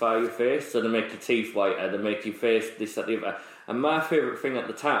beautify your face, so they make your teeth whiter, they make your face this, that, the other. And my favourite thing at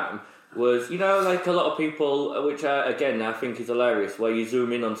the time was, like a lot of people, which I think is hilarious, where you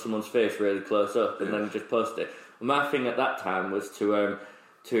zoom in on someone's face really close up and then just post it. Well, my thing at that time was to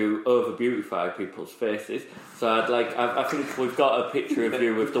over beautify people's faces. So I think we've got a picture of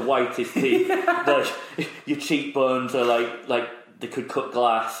you with the whitest teeth, your cheekbones are like they could cut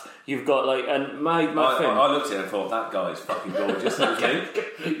glass. You've got and my thing. I looked at it and thought, that guy's fucking gorgeous.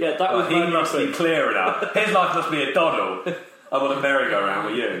 Yeah, that was. He must be clear enough. His life must be a doddle. I'm on a merry-go-round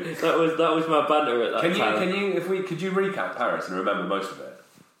with you. That was my banter at that time. Could you recap Paris and remember most of it?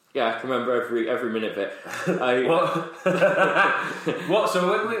 Yeah, I can remember every minute of it. What? So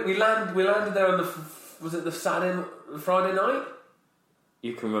when we landed there on the Friday night?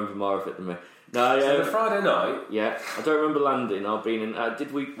 You can remember more of it than me. No, so the Friday night. Yeah, I don't remember landing or being in.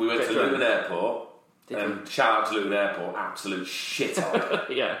 Did we? We went to Luton Airport. Shout out to Luton Airport, absolute shithole.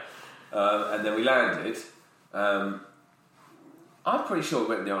 Yeah. And then we landed. I'm pretty sure we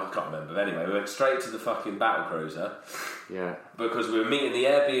went. I can't remember. But anyway, we went straight to the fucking battle cruiser. Yeah. Because we were meeting the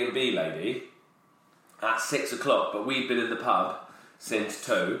Airbnb lady at 6 o'clock, but we'd been in the pub since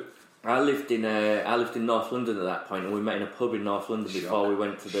 2. I lived in North London at that point, and we met in a pub in North London before we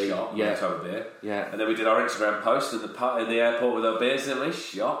went to the beer. Yeah. And then we did our Instagram post in the airport with our beers, didn't we?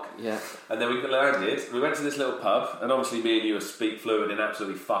 Shock. Yeah. And then we landed. We went to this little pub, and obviously me and you speak fluent in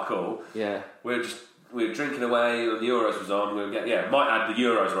absolutely fuck all. Yeah. We were drinking away, and the Euros was on. Might add the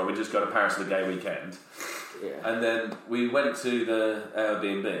Euros were on. We just go to Paris on a gay weekend. Yeah. And then we went to the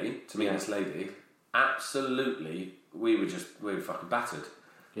Airbnb to meet this lady. Absolutely, we were fucking battered.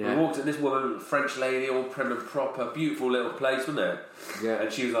 Yeah. We walked in, this woman, French lady, all prim and proper, beautiful little place, wasn't it? Yeah.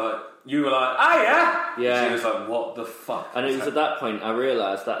 And she was like, you were like, oh yeah? Yeah. And she was like, what the fuck? And it was at that point I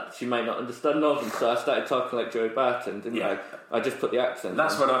realised that she might not understand Northern, so I started talking like Joey Barton, didn't I? I just put the accent.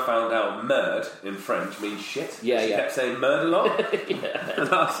 That's when I found out merde in French means shit. Yeah, she kept saying merde a lot. Yeah. And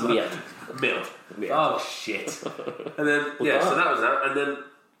I was like, merde. Oh shit. And then, so that was that. And then,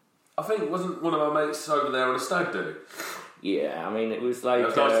 I think, wasn't one of our mates over there on a stag do? Yeah, I mean, it was like... It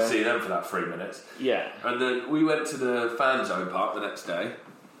was nice to see them for that 3 minutes. Yeah. And then we went to the fan zone park the next day.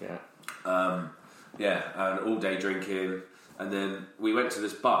 Yeah. Yeah, and all day drinking, and then we went to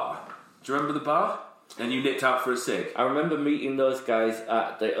this bar. Do you remember the bar? And you nipped out for a cig. I remember meeting those guys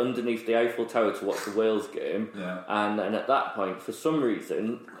underneath the Eiffel Tower to watch the Wales game. Yeah. And at that point, for some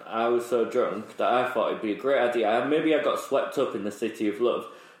reason, I was so drunk that I thought it'd be a great idea. Maybe I got swept up in the city of love,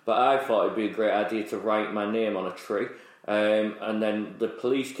 but I thought it'd be a great idea to write my name on a tree. And then the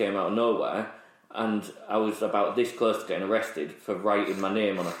police came out of nowhere, and I was about this close to getting arrested for writing my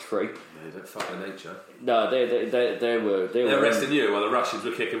name on a tree. They don't fuck with nature. No, they were arresting you while the Russians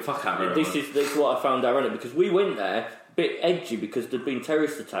were kicking fuck out of This is what I found ironic, because we went there a bit edgy because there'd been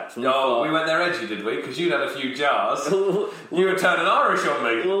terrorist attacks. And we went there edgy, did we? Because you'd had a few jars. You were turning Irish on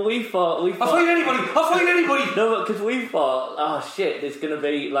me. Well, we thought I'll find anybody. No, but because we thought, oh shit, there's going to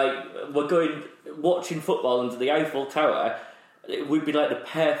be like we're going watching football under the Eiffel Tower. It would be like the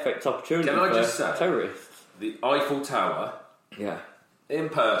perfect opportunity. Can I just say, terrorists? The Eiffel Tower, in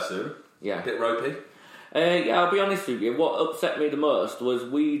person, a bit ropey. Yeah, I'll be honest with you. What upset me the most was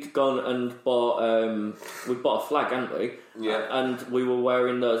we'd gone and bought we bought a flag, hadn't we? Yeah. And we were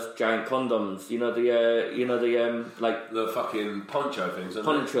wearing those giant condoms. You know the like the fucking poncho things,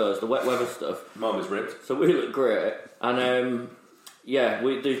 ponchos, the wet weather stuff. Mine was ripped, so we looked great. And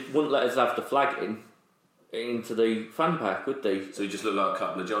they wouldn't let us have the flag into the fan pack, would they? So you just look like a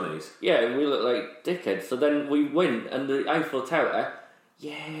couple of Johnnies. Yeah, we look like dickheads. So then we went, and the Eiffel Tower.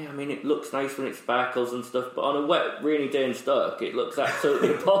 Yeah, I mean, it looks nice when it sparkles and stuff, but on a wet, rainy day in Stoke, it looks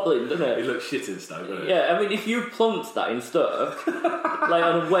absolutely appalling, doesn't it? It looks shit in Stoke, doesn't it? Yeah, I mean, if you plunked that in Stoke, like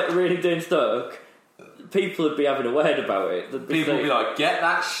on a wet, rainy day in Stoke, people would be having a word about it. People would be like, get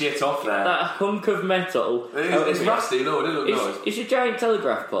that shit off there. That hunk of metal. It's rusty, no, it didn't look nice. It's a giant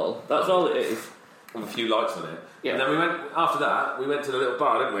telegraph pole, that's all it is. With a few lights on it. Yeah. And then after that, we went to the little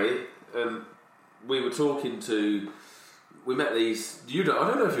bar, didn't we? And we were talking to... We met these... I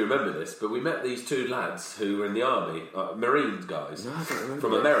don't know if you remember this, but we met these two lads who were in the army, Marines guys, no, I don't remember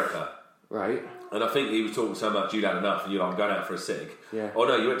from America. Right. And I think he was talking so much you'd had enough and you're like, I'm going out for a cig. Yeah. Oh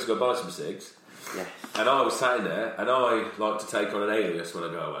no, you went to go buy some cigs. Yes. And I was sat in there, and I like to take on an alias when I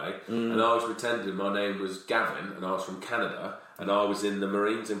go away. And I was pretending my name was Gavin, and I was from Canada, and I was in the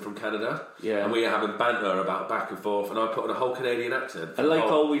Marines and from Canada. Yeah. And we were having banter about back and forth, and I put on a whole Canadian accent. And like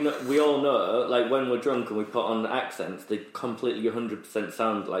we all know, like when we're drunk and we put on accents, they completely 100%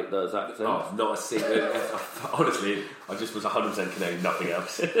 sound like those accents. Oh, not a single. Honestly, I just was 100% Canadian, nothing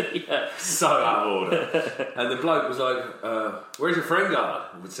else. Yeah. So out of order. And the bloke was like, "Where's your friend gone?"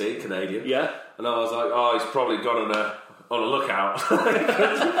 I would see Canadian. Yeah. And I was like, "Oh, he's probably gone on a lookout."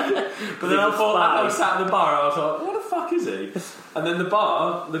 But then I thought, I was sat in the bar, and I was like, "What the fuck is he?" And then the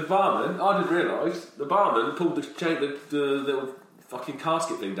barman, I didn't realise, the barman pulled the little fucking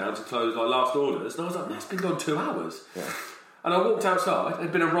casket thing down to close my last orders, and I was like, "That's been gone 2 hours." Yeah. And I walked outside.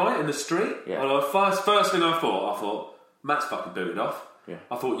 There'd been a riot in the street. Yeah. And first thing I thought, Matt's fucking booted off. Yeah.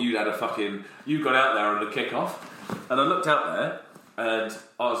 I thought you'd gone out there on the kick-off. And I looked out there, and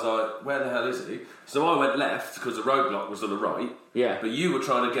I was like, where the hell is he? So I went left, because the roadblock was on the right. Yeah. But you were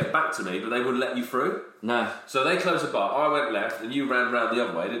trying to get back to me, but they wouldn't let you through. No. So they closed the bar. I went left, and you ran round the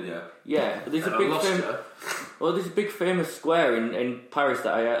other way, didn't you? Yeah. But there's there's a big famous square in Paris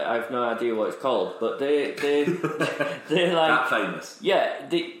that I have no idea what it's called, but they're like that famous. Yeah.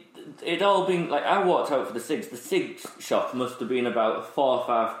 It'd all been like I walked out for the cigs. The cigs shop must have been about 4 or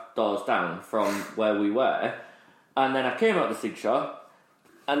 5 doors down from where we were, and then I came out the cig shop,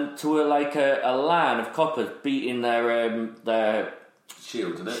 and to a line of coppers beating their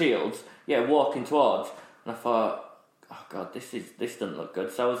shields, isn't it? Shields, yeah, walking towards, and I thought, oh god, this doesn't look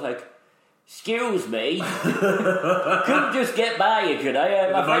good. So I was like, excuse me, couldn't just get by you, could I?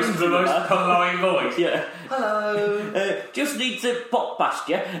 The most polite voice. Yeah. Hello. Just need to pop past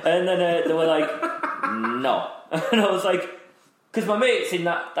you. And then they were like, no. And I was like, because my mate's in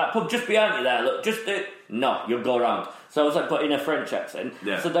that pub just behind you there, look, no, you'll go round. So I was like, but in a French accent.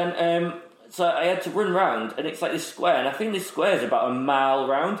 Yeah. So then, so I had to run round, and it's like this square, and I think this square is about a mile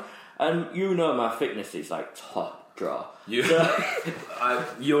round, and you know my fitness is like top draw. Your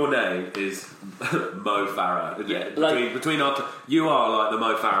name is Mo Farah. Yeah, between our you are like the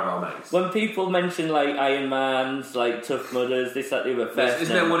Mo Farah of our mates. When people mention like Ironmans, like Tough Mudders, this, that, the other. Isn't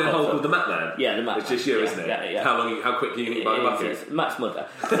there one in Hull called the Mat Man? Yeah, the Mat Man. It's just you, isn't it? Yeah. How quick can you eat by the bucket? It's Matt's mother.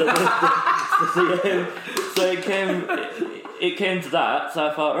 So it came to that. So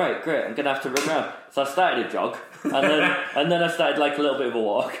I thought, right, great, I'm gonna have to run around. So I started a jog, and then I started like a little bit of a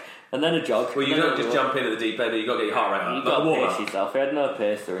walk. And then a jog. Well, you don't just jump in at the deep end, you've got to get your heart rate up. You've got to pace yourself. I had no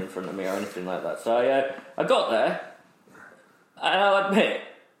pacer in front of me or anything like that. So I got there, and I'll admit,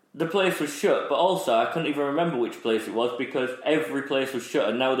 the place was shut, but also I couldn't even remember which place it was because every place was shut,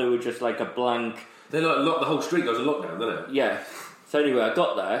 and now they were just like a blank They like lock the whole street goes in lockdown, doesn't it? Yeah. So anyway, I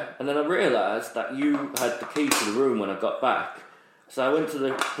got there, and then I realised that you had the key to the room when I got back. So I went to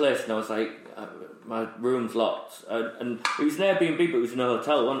the place, and I was like, my room's locked. And it was an Airbnb, but it was in a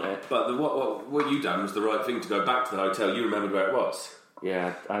hotel, wasn't it? But what you done was the right thing to go back to the hotel. You remembered where it was.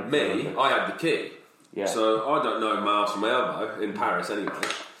 Yeah. I had the key. Yeah. So I don't know my arse from my elbow in Paris anyway.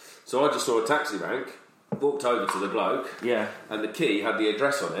 So I just saw a taxi rank, walked over to the bloke, and the key had the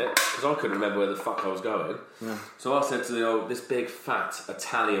address on it, because I couldn't remember where the fuck I was going. Yeah. So I said to this big fat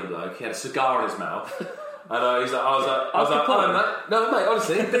Italian bloke, he had a cigar in his mouth, and I was like, oh, mate. No, mate,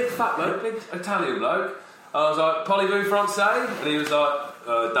 honestly, big fat bloke, big Italian bloke. I was like, Parlez-vous français? And he was like,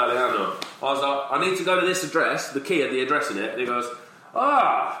 Italiano. I was like, I need to go to this address. The key had the address in it, and he goes,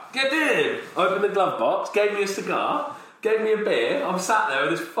 get in. Opened the glove box, gave me a cigar, gave me a beer. I'm sat there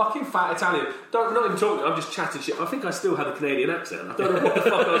with this fucking fat Italian. Not even talking, I'm just chatting shit. I think I still had a Canadian accent. I don't know what the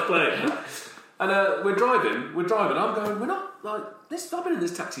fuck I was playing. And we're driving. I'm going, we're not, like, this. I've been in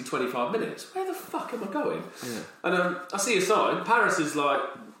this taxi 25 minutes. Where the fuck am I going? Yeah. And I see a sign. Paris is like,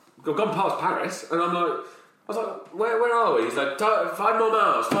 I've gone past Paris, and I was like, where are we? He's like, 5 more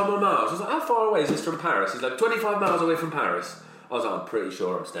miles. I was like, how far away is this from Paris? He's like, 25 miles away from Paris. I was like, I'm pretty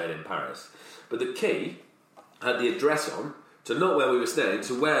sure I'm staying in Paris. But the key had the address on, to not where we were staying,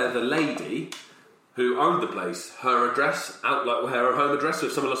 to where the lady who owned the place, her address, out like her home address, so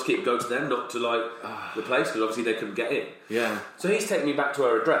if someone lost the key, go to them, not to like the place, because obviously they couldn't get in. Yeah. So he's taking me back to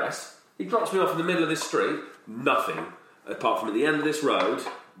her address. He drops me off in the middle of this street, nothing, apart from at the end of this road,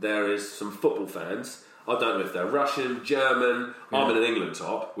 there is some football fans. I don't know if they're Russian, German. I'm in an England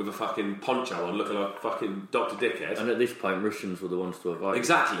top with a fucking poncho on, looking like fucking Dr. Dickhead. And at this point, Russians were the ones to avoid.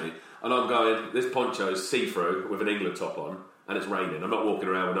 Exactly. And I'm going, this poncho is see-through with an England top on, and it's raining. I'm not walking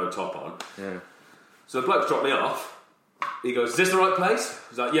around with no top on. Yeah. So the bloke's dropped me off. He goes, is this the right place?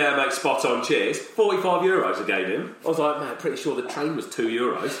 He's like, yeah, mate, spot on, cheers. €45 I gave him. I was like, man, pretty sure the train was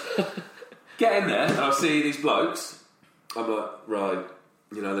 €2. Get in there, and I see these blokes. I'm like, right,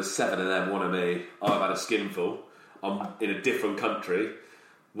 you know, there's 7 of them, 1 of me. I've had a skinful. I'm in a different country.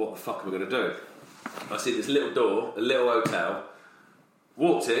 What the fuck am I going to do? I see this little door, a little hotel.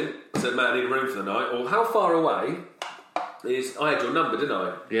 Walked in, said, man, I need a room for the night. Or how far away is... I had your number, didn't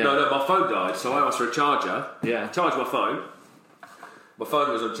I? Yeah. No, my phone died, so I asked for a charger. Yeah. Charged my phone. My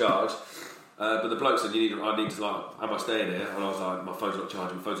phone was on charge. But the bloke said, I need to, like, am I staying here? And I was like, my phone's not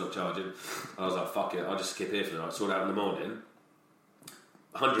charging. And I was like, fuck it, I'll just skip here for the night. Sort it out in the morning.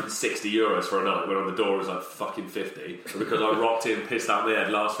 €160 for a night, when on the door was like fucking 50. Because I rocked in, pissed out my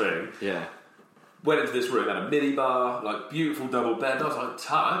head, last thing. Yeah. Went into this room, had a mini bar, like beautiful double bed. I was like,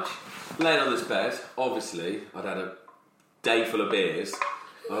 touch. Laying on this bed, obviously, I'd had a day full of beers.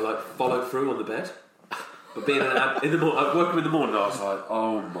 I like followed through on the bed. But being in the morning, working in the morning, I was like,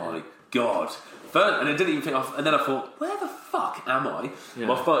 oh my god. And I didn't even think. And then I thought, where the fuck am I? Yeah.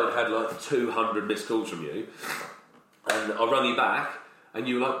 My phone had like 200 missed calls from you, and I rang you back, and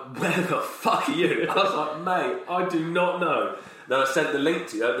you were like, where the fuck are you? I was like, mate, I do not know. Then I sent the link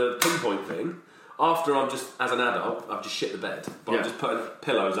to you, the pinpoint thing. After I'm just, as an adult, I've just shit the bed. But I'm just putting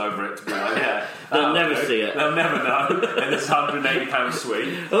pillows over it to be like, yeah. They'll never see it. They'll never know. And this £180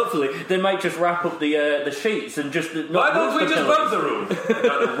 suite. Hopefully, they might just wrap up the sheets and just... Why don't we just bend the room? I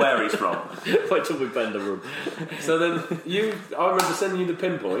don't know where he's from. Why don't we bend the room? So then I remember sending you the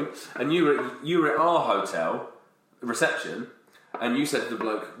pinpoint, and you were at our hotel reception, and you said to the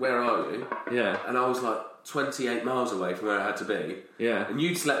bloke, where are you? Yeah. And I was like 28 miles away from where I had to be. Yeah. And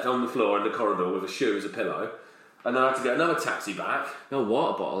you'd slept on the floor in the corridor with a shoe as a pillow. And then I had to get another taxi back. No,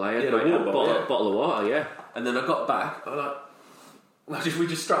 water bottle, I had a bottle of water, yeah. And then I got back, I was like, we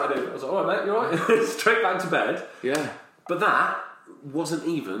just started in. I was like, alright mate, you alright? Straight back to bed. Yeah. But that wasn't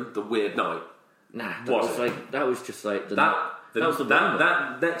even the weird night. Nah, that was just like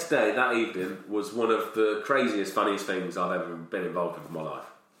that next day, that evening, was one of the craziest, funniest things I've ever been involved with in my life.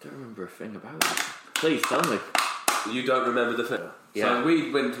 I don't remember a thing about it. Please tell me. You don't remember the thing? Yeah. So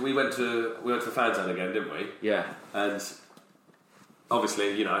we went to the fan zone again, didn't we? Yeah. And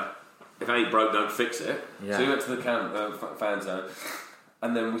obviously, you know, if it ain't broke, don't fix it. Yeah. So we went to the fan zone,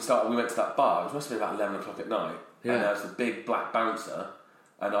 and then we went to that bar. It must have been about 11 o'clock at night. Yeah. And there was the big black bouncer.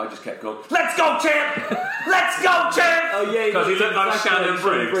 And I just kept going, let's go, champ! Let's go, champ! Oh, yeah. Because he looked like Shannon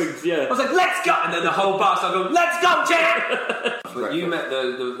Briggs. Yeah. I was like, let's go! And then the whole bar started going, let's go, champ! But you met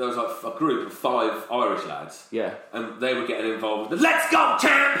there was like a group of 5 Irish lads. Yeah. And they were getting involved with the, let's go,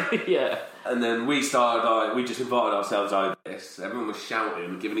 champ! Yeah. And then we started, we just invited ourselves over this. Everyone was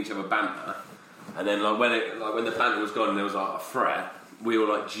shouting, giving each other banter. And then when the banter was gone and there was like a fret, we were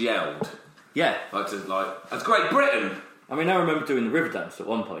like gelled. Yeah. That's Great Britain! I mean, I remember doing the river dance at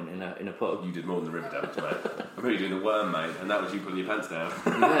one point in a pub. You did more than the river dance, mate. I remember you doing the worm, mate, and that was you pulling your pants down.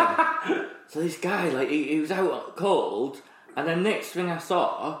 Yeah. So this guy, like, he was out cold, and then next thing I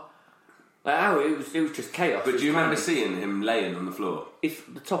saw, like, it was just chaos. But do you remember seeing him laying on the floor?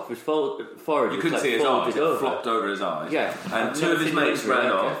 The top of his forehead. You couldn't see his eyes. It flopped over his eyes. Yeah. And two of his mates ran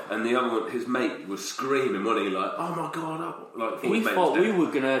off, and the other one, his mate, was screaming, wasn't he? Like, oh my god! Like, he thought we were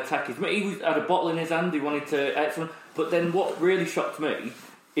going to attack his mate. He had a bottle in his hand. He wanted to excellent. But then, what really shocked me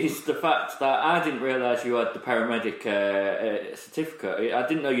is the fact that I didn't realise you had the paramedic certificate. I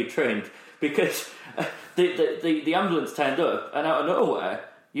didn't know you trained because the ambulance turned up, and out of nowhere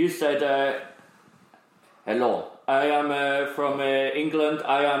you said, "Hello. I am from England.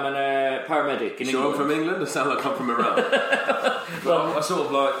 I am a paramedic in England." I'm from England? I sound like I'm from Iran. Well, I sort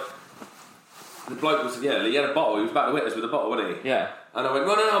of like... The bloke was... Yeah, he had a bottle. He was about to witness with a bottle, wasn't he? Yeah. And I went,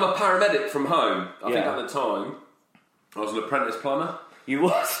 no, I'm a paramedic from home. I think at the time, I was an apprentice plumber. You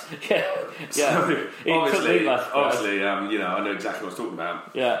was? Yeah. So, obviously, you know, I know exactly what I was talking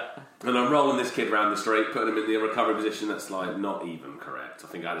about. Yeah. And I'm rolling this kid around the street, putting him in the recovery position that's, like, not even correct. I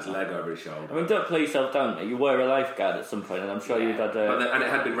think I had his leg over his shoulder. I mean, don't play yourself down. You were a lifeguard at some point, and I'm sure you'd had and it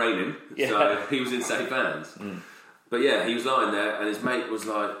had been raining, so he was in safe hands. Mm. But yeah, he was lying there, and his mate was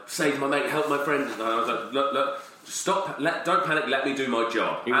like, "Save my mate, help my friend." And I was like, "Look, stop, don't panic, let me do my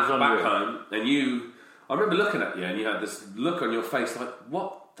job." He was back home, and I remember looking at you, and you had this look on your face like,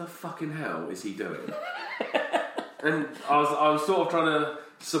 what the fucking hell is he doing? And I was sort of trying to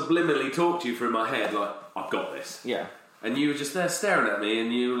subliminally talk to you through my head, like, I've got this. Yeah. And you were just there staring at me,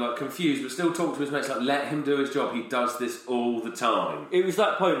 and you were like confused, but still talking to his mates, like, let him do his job. He does this all the time. It was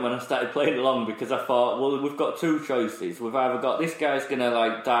that point when I started playing along because I thought, well, we've got two choices. We've either got this guy's going to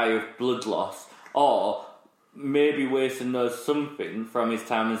like die of blood loss, or maybe Wason knows something from his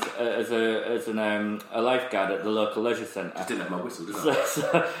time as a lifeguard at the local leisure centre. Just didn't have my whistle, did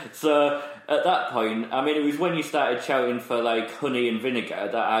I? So at that point, I mean, it was when you started shouting for like honey and vinegar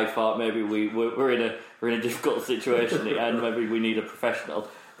that I thought maybe we're in a difficult situation and maybe we need a professional.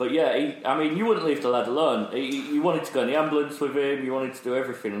 But yeah, you wouldn't leave the lad alone. You wanted to go in the ambulance with him. You wanted to do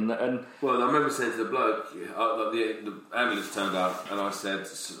everything. And well, I remember saying to the bloke, the ambulance turned up, and I said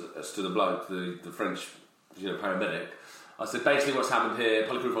to the bloke, the French, paramedic, I said, basically what's happened here,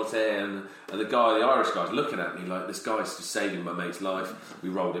 Polycrew Fontaine, and the Irish guy's looking at me like, this guy's just saving my mate's life. We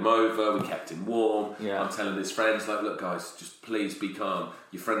rolled him over, we kept him warm. Yeah. I'm telling his friends, like, look guys, just please be calm.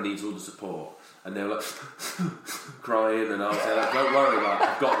 Your friend needs all the support. And they were like, crying, and I was like, don't worry,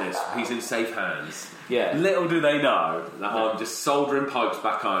 I've got this. He's in safe hands. Yeah. Little do they know that I'm just soldering pipes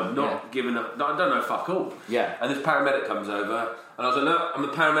back home, not giving up, I don't know fuck all. Yeah. And this paramedic comes over, and I was like, no, I'm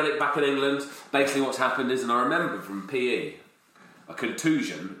a paramedic back in England. Basically what's happened is, and I remember from PE, a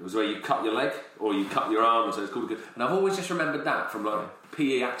contusion was where you cut your leg, or you cut your arm, or so it's called a contusion. And I've always just remembered that from like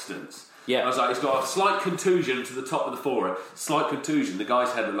PE accidents. Yeah. I was like, he's got a slight contusion to the top of the forehead. Slight contusion. The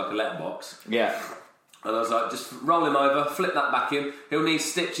guy's head was like a letterbox. Yeah. And I was like, just roll him over, flip that back in. He'll need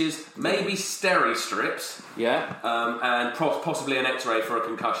stitches, maybe steri strips. Yeah. And possibly an X-ray for a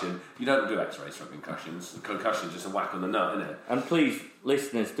concussion. You don't do X-rays for concussions. Concussion's just a whack on the nut, isn't it? And please,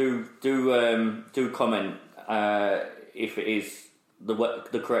 listeners, do comment if it is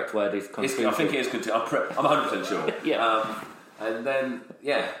the correct word is contusion. I think it is contusion. I'm 100% sure. Yeah. And then,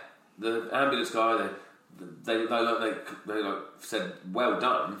 the ambulance guy, they said well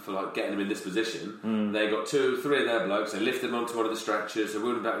done for like getting him in this position. They got 2-3 of their blokes. They lifted him onto one of the stretchers. They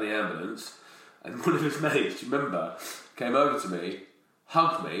wheeled him back in the ambulance. And one of his mates, do you remember, came over to me,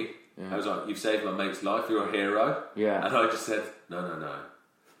 hugged me. I was like, "You've saved my mate's life. You're a hero." Yeah. And I just said, "No.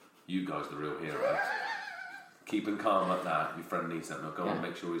 You guys are the real hero. Keep him calm like that. Your friend needs that. Now go on,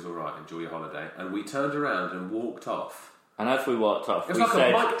 make sure he's all right. Enjoy your holiday." And we turned around and walked off. And as we walked off, it was like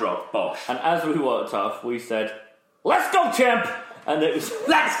a mic drop, Bosh. And as we walked off, we said, "Let's go, champ!" And it was,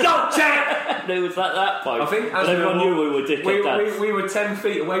 "Let's go, champ!" And it was at that point. I think as everyone knew we were dickhead dads. We were 10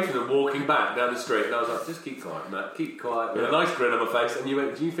 feet away from them, walking back down the street, and I was like, "Just keep quiet, Matt. Keep quiet." With a nice grin on my face, and you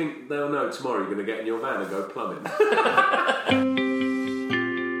went, "Do you think they'll know tomorrow you're going to get in your van and go plumbing?"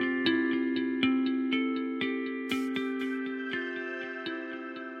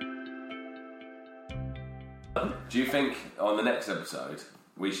 Do you think on the next episode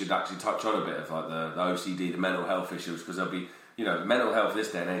we should actually touch on a bit of like the OCD, the mental health issues? Because there'll be, mental health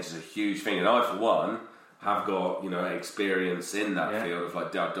this day and age is a huge thing, and I, for one, have got experience in that field of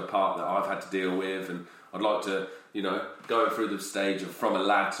like the part that I've had to deal with, and I'd like to going through the stage of from a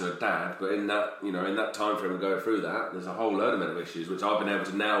lad to a dad, but in that in that time frame of going through that, there's a whole load of mental issues which I've been able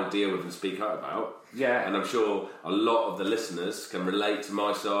to now deal with and speak out about. Yeah, and I'm sure a lot of the listeners can relate to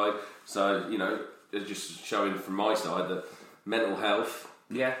my side. So just showing from my side that mental health,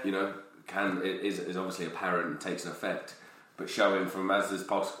 yeah, you know, is obviously apparent and takes an effect. But showing from as this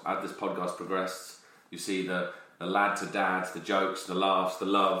podcast progressed, you see the lad to dad, the jokes, the laughs, the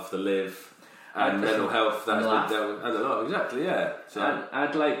love, the live, and mental health. And the laugh, exactly, yeah. So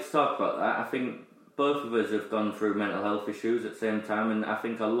I'd like to talk about that. I think both of us have gone through mental health issues at the same time, and I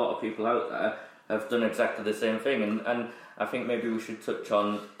think a lot of people out there have done exactly the same thing. And I think maybe we should touch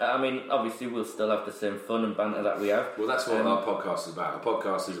on. I mean, obviously, we'll still have the same fun and banter that we have. Well, that's what our podcast is about. Our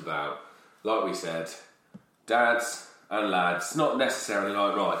podcast is about, like we said, dads and lads. Not necessarily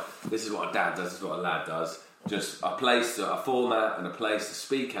like, right, this is what a dad does, this is what a lad does. Just a place, a format and a place to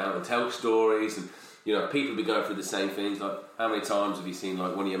speak out and tell stories. And, you know, people be going through the same things. Like, how many times have you seen,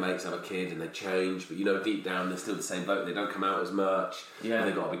 like, one of your mates have a kid and they change, but, you know, deep down they're still the same bloke. They don't come out as much. Yeah. And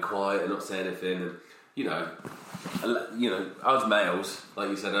they've got to be quiet and not say anything. And, you know, us males, like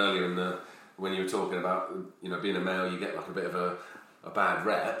you said earlier when you were talking about, you know, being a male, you get like a bit of a bad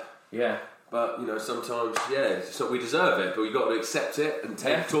rep. Yeah. But, you know, sometimes, so we deserve it, but we've got to accept it and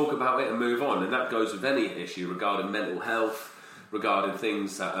talk about it and move on. And that goes with any issue regarding mental health, regarding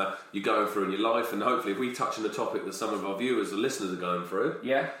things that you're going through in your life. And hopefully if we touch on the topic that some of our viewers and listeners are going through,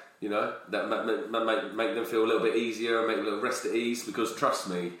 you know, that make them feel a little bit easier and make them a little rest at ease, because trust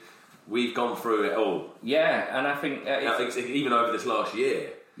me, we've gone through it all. Yeah, and I think even over this last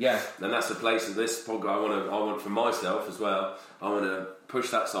year. Yeah, and that's the place of this podcast. I want for myself as well. I want to push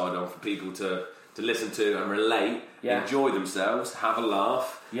that side on for people to listen to and relate, enjoy themselves, have a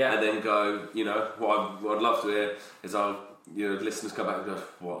laugh, and then go. You know, what I'd love to hear is listeners come back and go,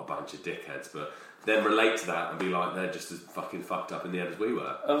 "What a bunch of dickheads," but then relate to that and be like, they're just as fucking fucked up in the head as we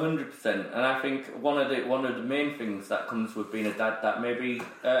were. 100%. And I think one of the main things that comes with being a dad that maybe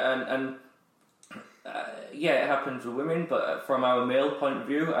it happens with women, but from our male point of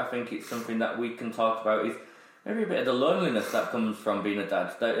view, I think it's something that we can talk about is maybe a bit of the loneliness that comes from being a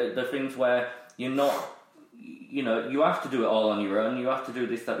dad. The things where you're not, you know, you have to do it all on your own. You have to do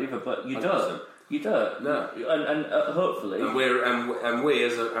this, that, the other, but you 100%. Don't. You don't. No. And hopefully, and we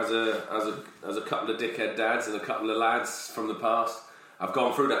as a couple of dickhead dads and a couple of lads from the past, I've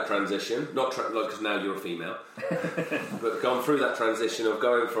gone through that transition, not because now you're a female, but gone through that transition of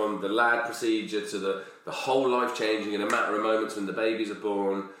going from the lad procedure to the whole life changing in a matter of moments when the babies are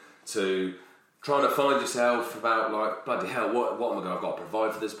born, to trying to find yourself about, like, bloody hell, what am I going to, I've got to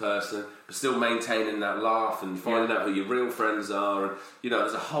provide for this person, but still maintaining that laugh and finding out who your real friends are. And, you know,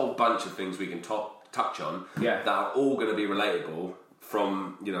 there's a whole bunch of things we can touch on that are all going to be relatable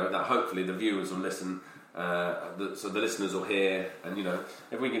from, you know, that hopefully the viewers will listen. So the listeners will hear, and, you know,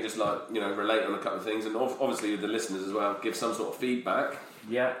 if we can just, like, you know, relate on a couple of things, and obviously the listeners as well give some sort of feedback.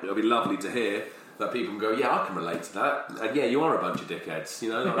 Yeah, it'll be lovely to hear that people can go, yeah, I can relate to that, and yeah, you are a bunch of dickheads. You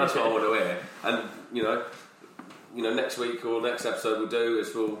know, that's what I want to hear. And you know, next week or next episode we'll do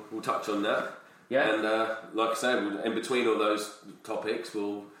is we'll touch on that. Yeah, and like I said, in between all those topics,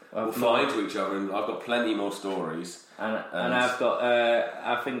 we'll fly into each other, and I've got plenty more stories. And I've got,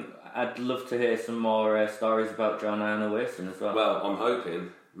 I think I'd love to hear some more stories about Joanna Wilson as well. Well, I'm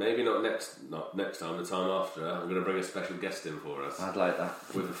hoping, maybe not next time, the time after, I'm going to bring a special guest in for us. I'd like that.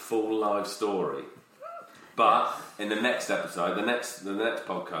 With a full live story. But in the next episode, the next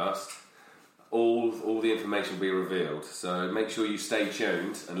podcast, all the information will be revealed. So make sure you stay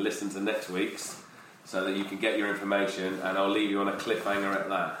tuned and listen to next week's so that you can get your information, and I'll leave you on a cliffhanger at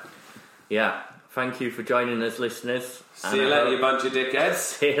that. Yeah. Thank you for joining us, listeners. See you later, you bunch of dickheads.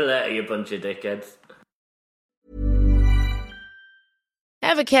 See you later, you bunch of dickheads.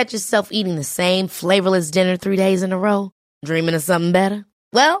 Ever catch yourself eating the same flavorless dinner 3 days in a row? Dreaming of something better?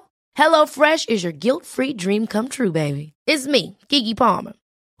 Well, HelloFresh is your guilt-free dream come true, baby. It's me, Keke Palmer.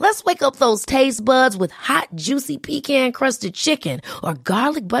 Let's wake up those taste buds with hot, juicy pecan-crusted chicken or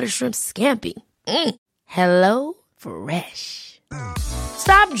garlic butter shrimp scampi. Hello Fresh.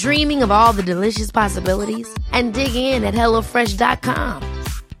 Stop dreaming of all the delicious possibilities and dig in at HelloFresh.com.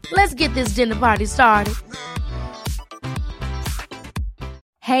 Let's get this dinner party started.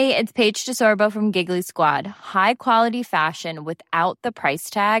 Hey, it's Paige DeSorbo from Giggly Squad. High quality fashion without the price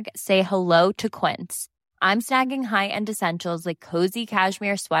tag. Say hello to Quince. I'm snagging high-end essentials like cozy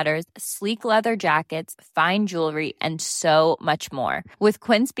cashmere sweaters, sleek leather jackets, fine jewelry, and so much more. With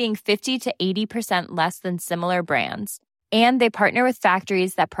Quince being 50 to 80% less than similar brands. And they partner with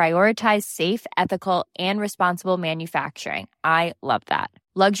factories that prioritize safe, ethical, and responsible manufacturing. I love that.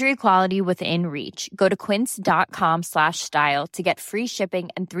 Luxury quality within reach. Go to quince.com/style to get free shipping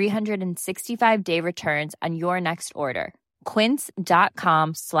and 365-day returns on your next order.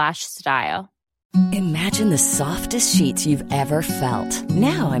 Quince.com/style. Imagine the softest sheets you've ever felt.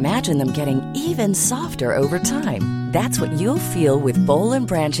 Now imagine them getting even softer over time. That's what you'll feel with Boll &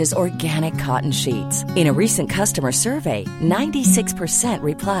 Branch's organic cotton sheets. In a recent customer survey, 96%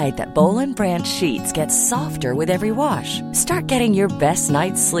 replied that Boll & Branch sheets get softer with every wash. Start getting your best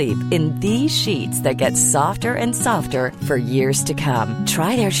night's sleep in these sheets that get softer and softer for years to come.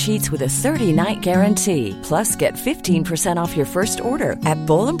 Try their sheets with a 30-night guarantee. Plus, get 15% off your first order at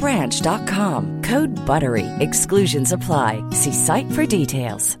bollandbranch.com. Code BUTTERY. Exclusions apply. See site for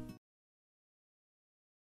details.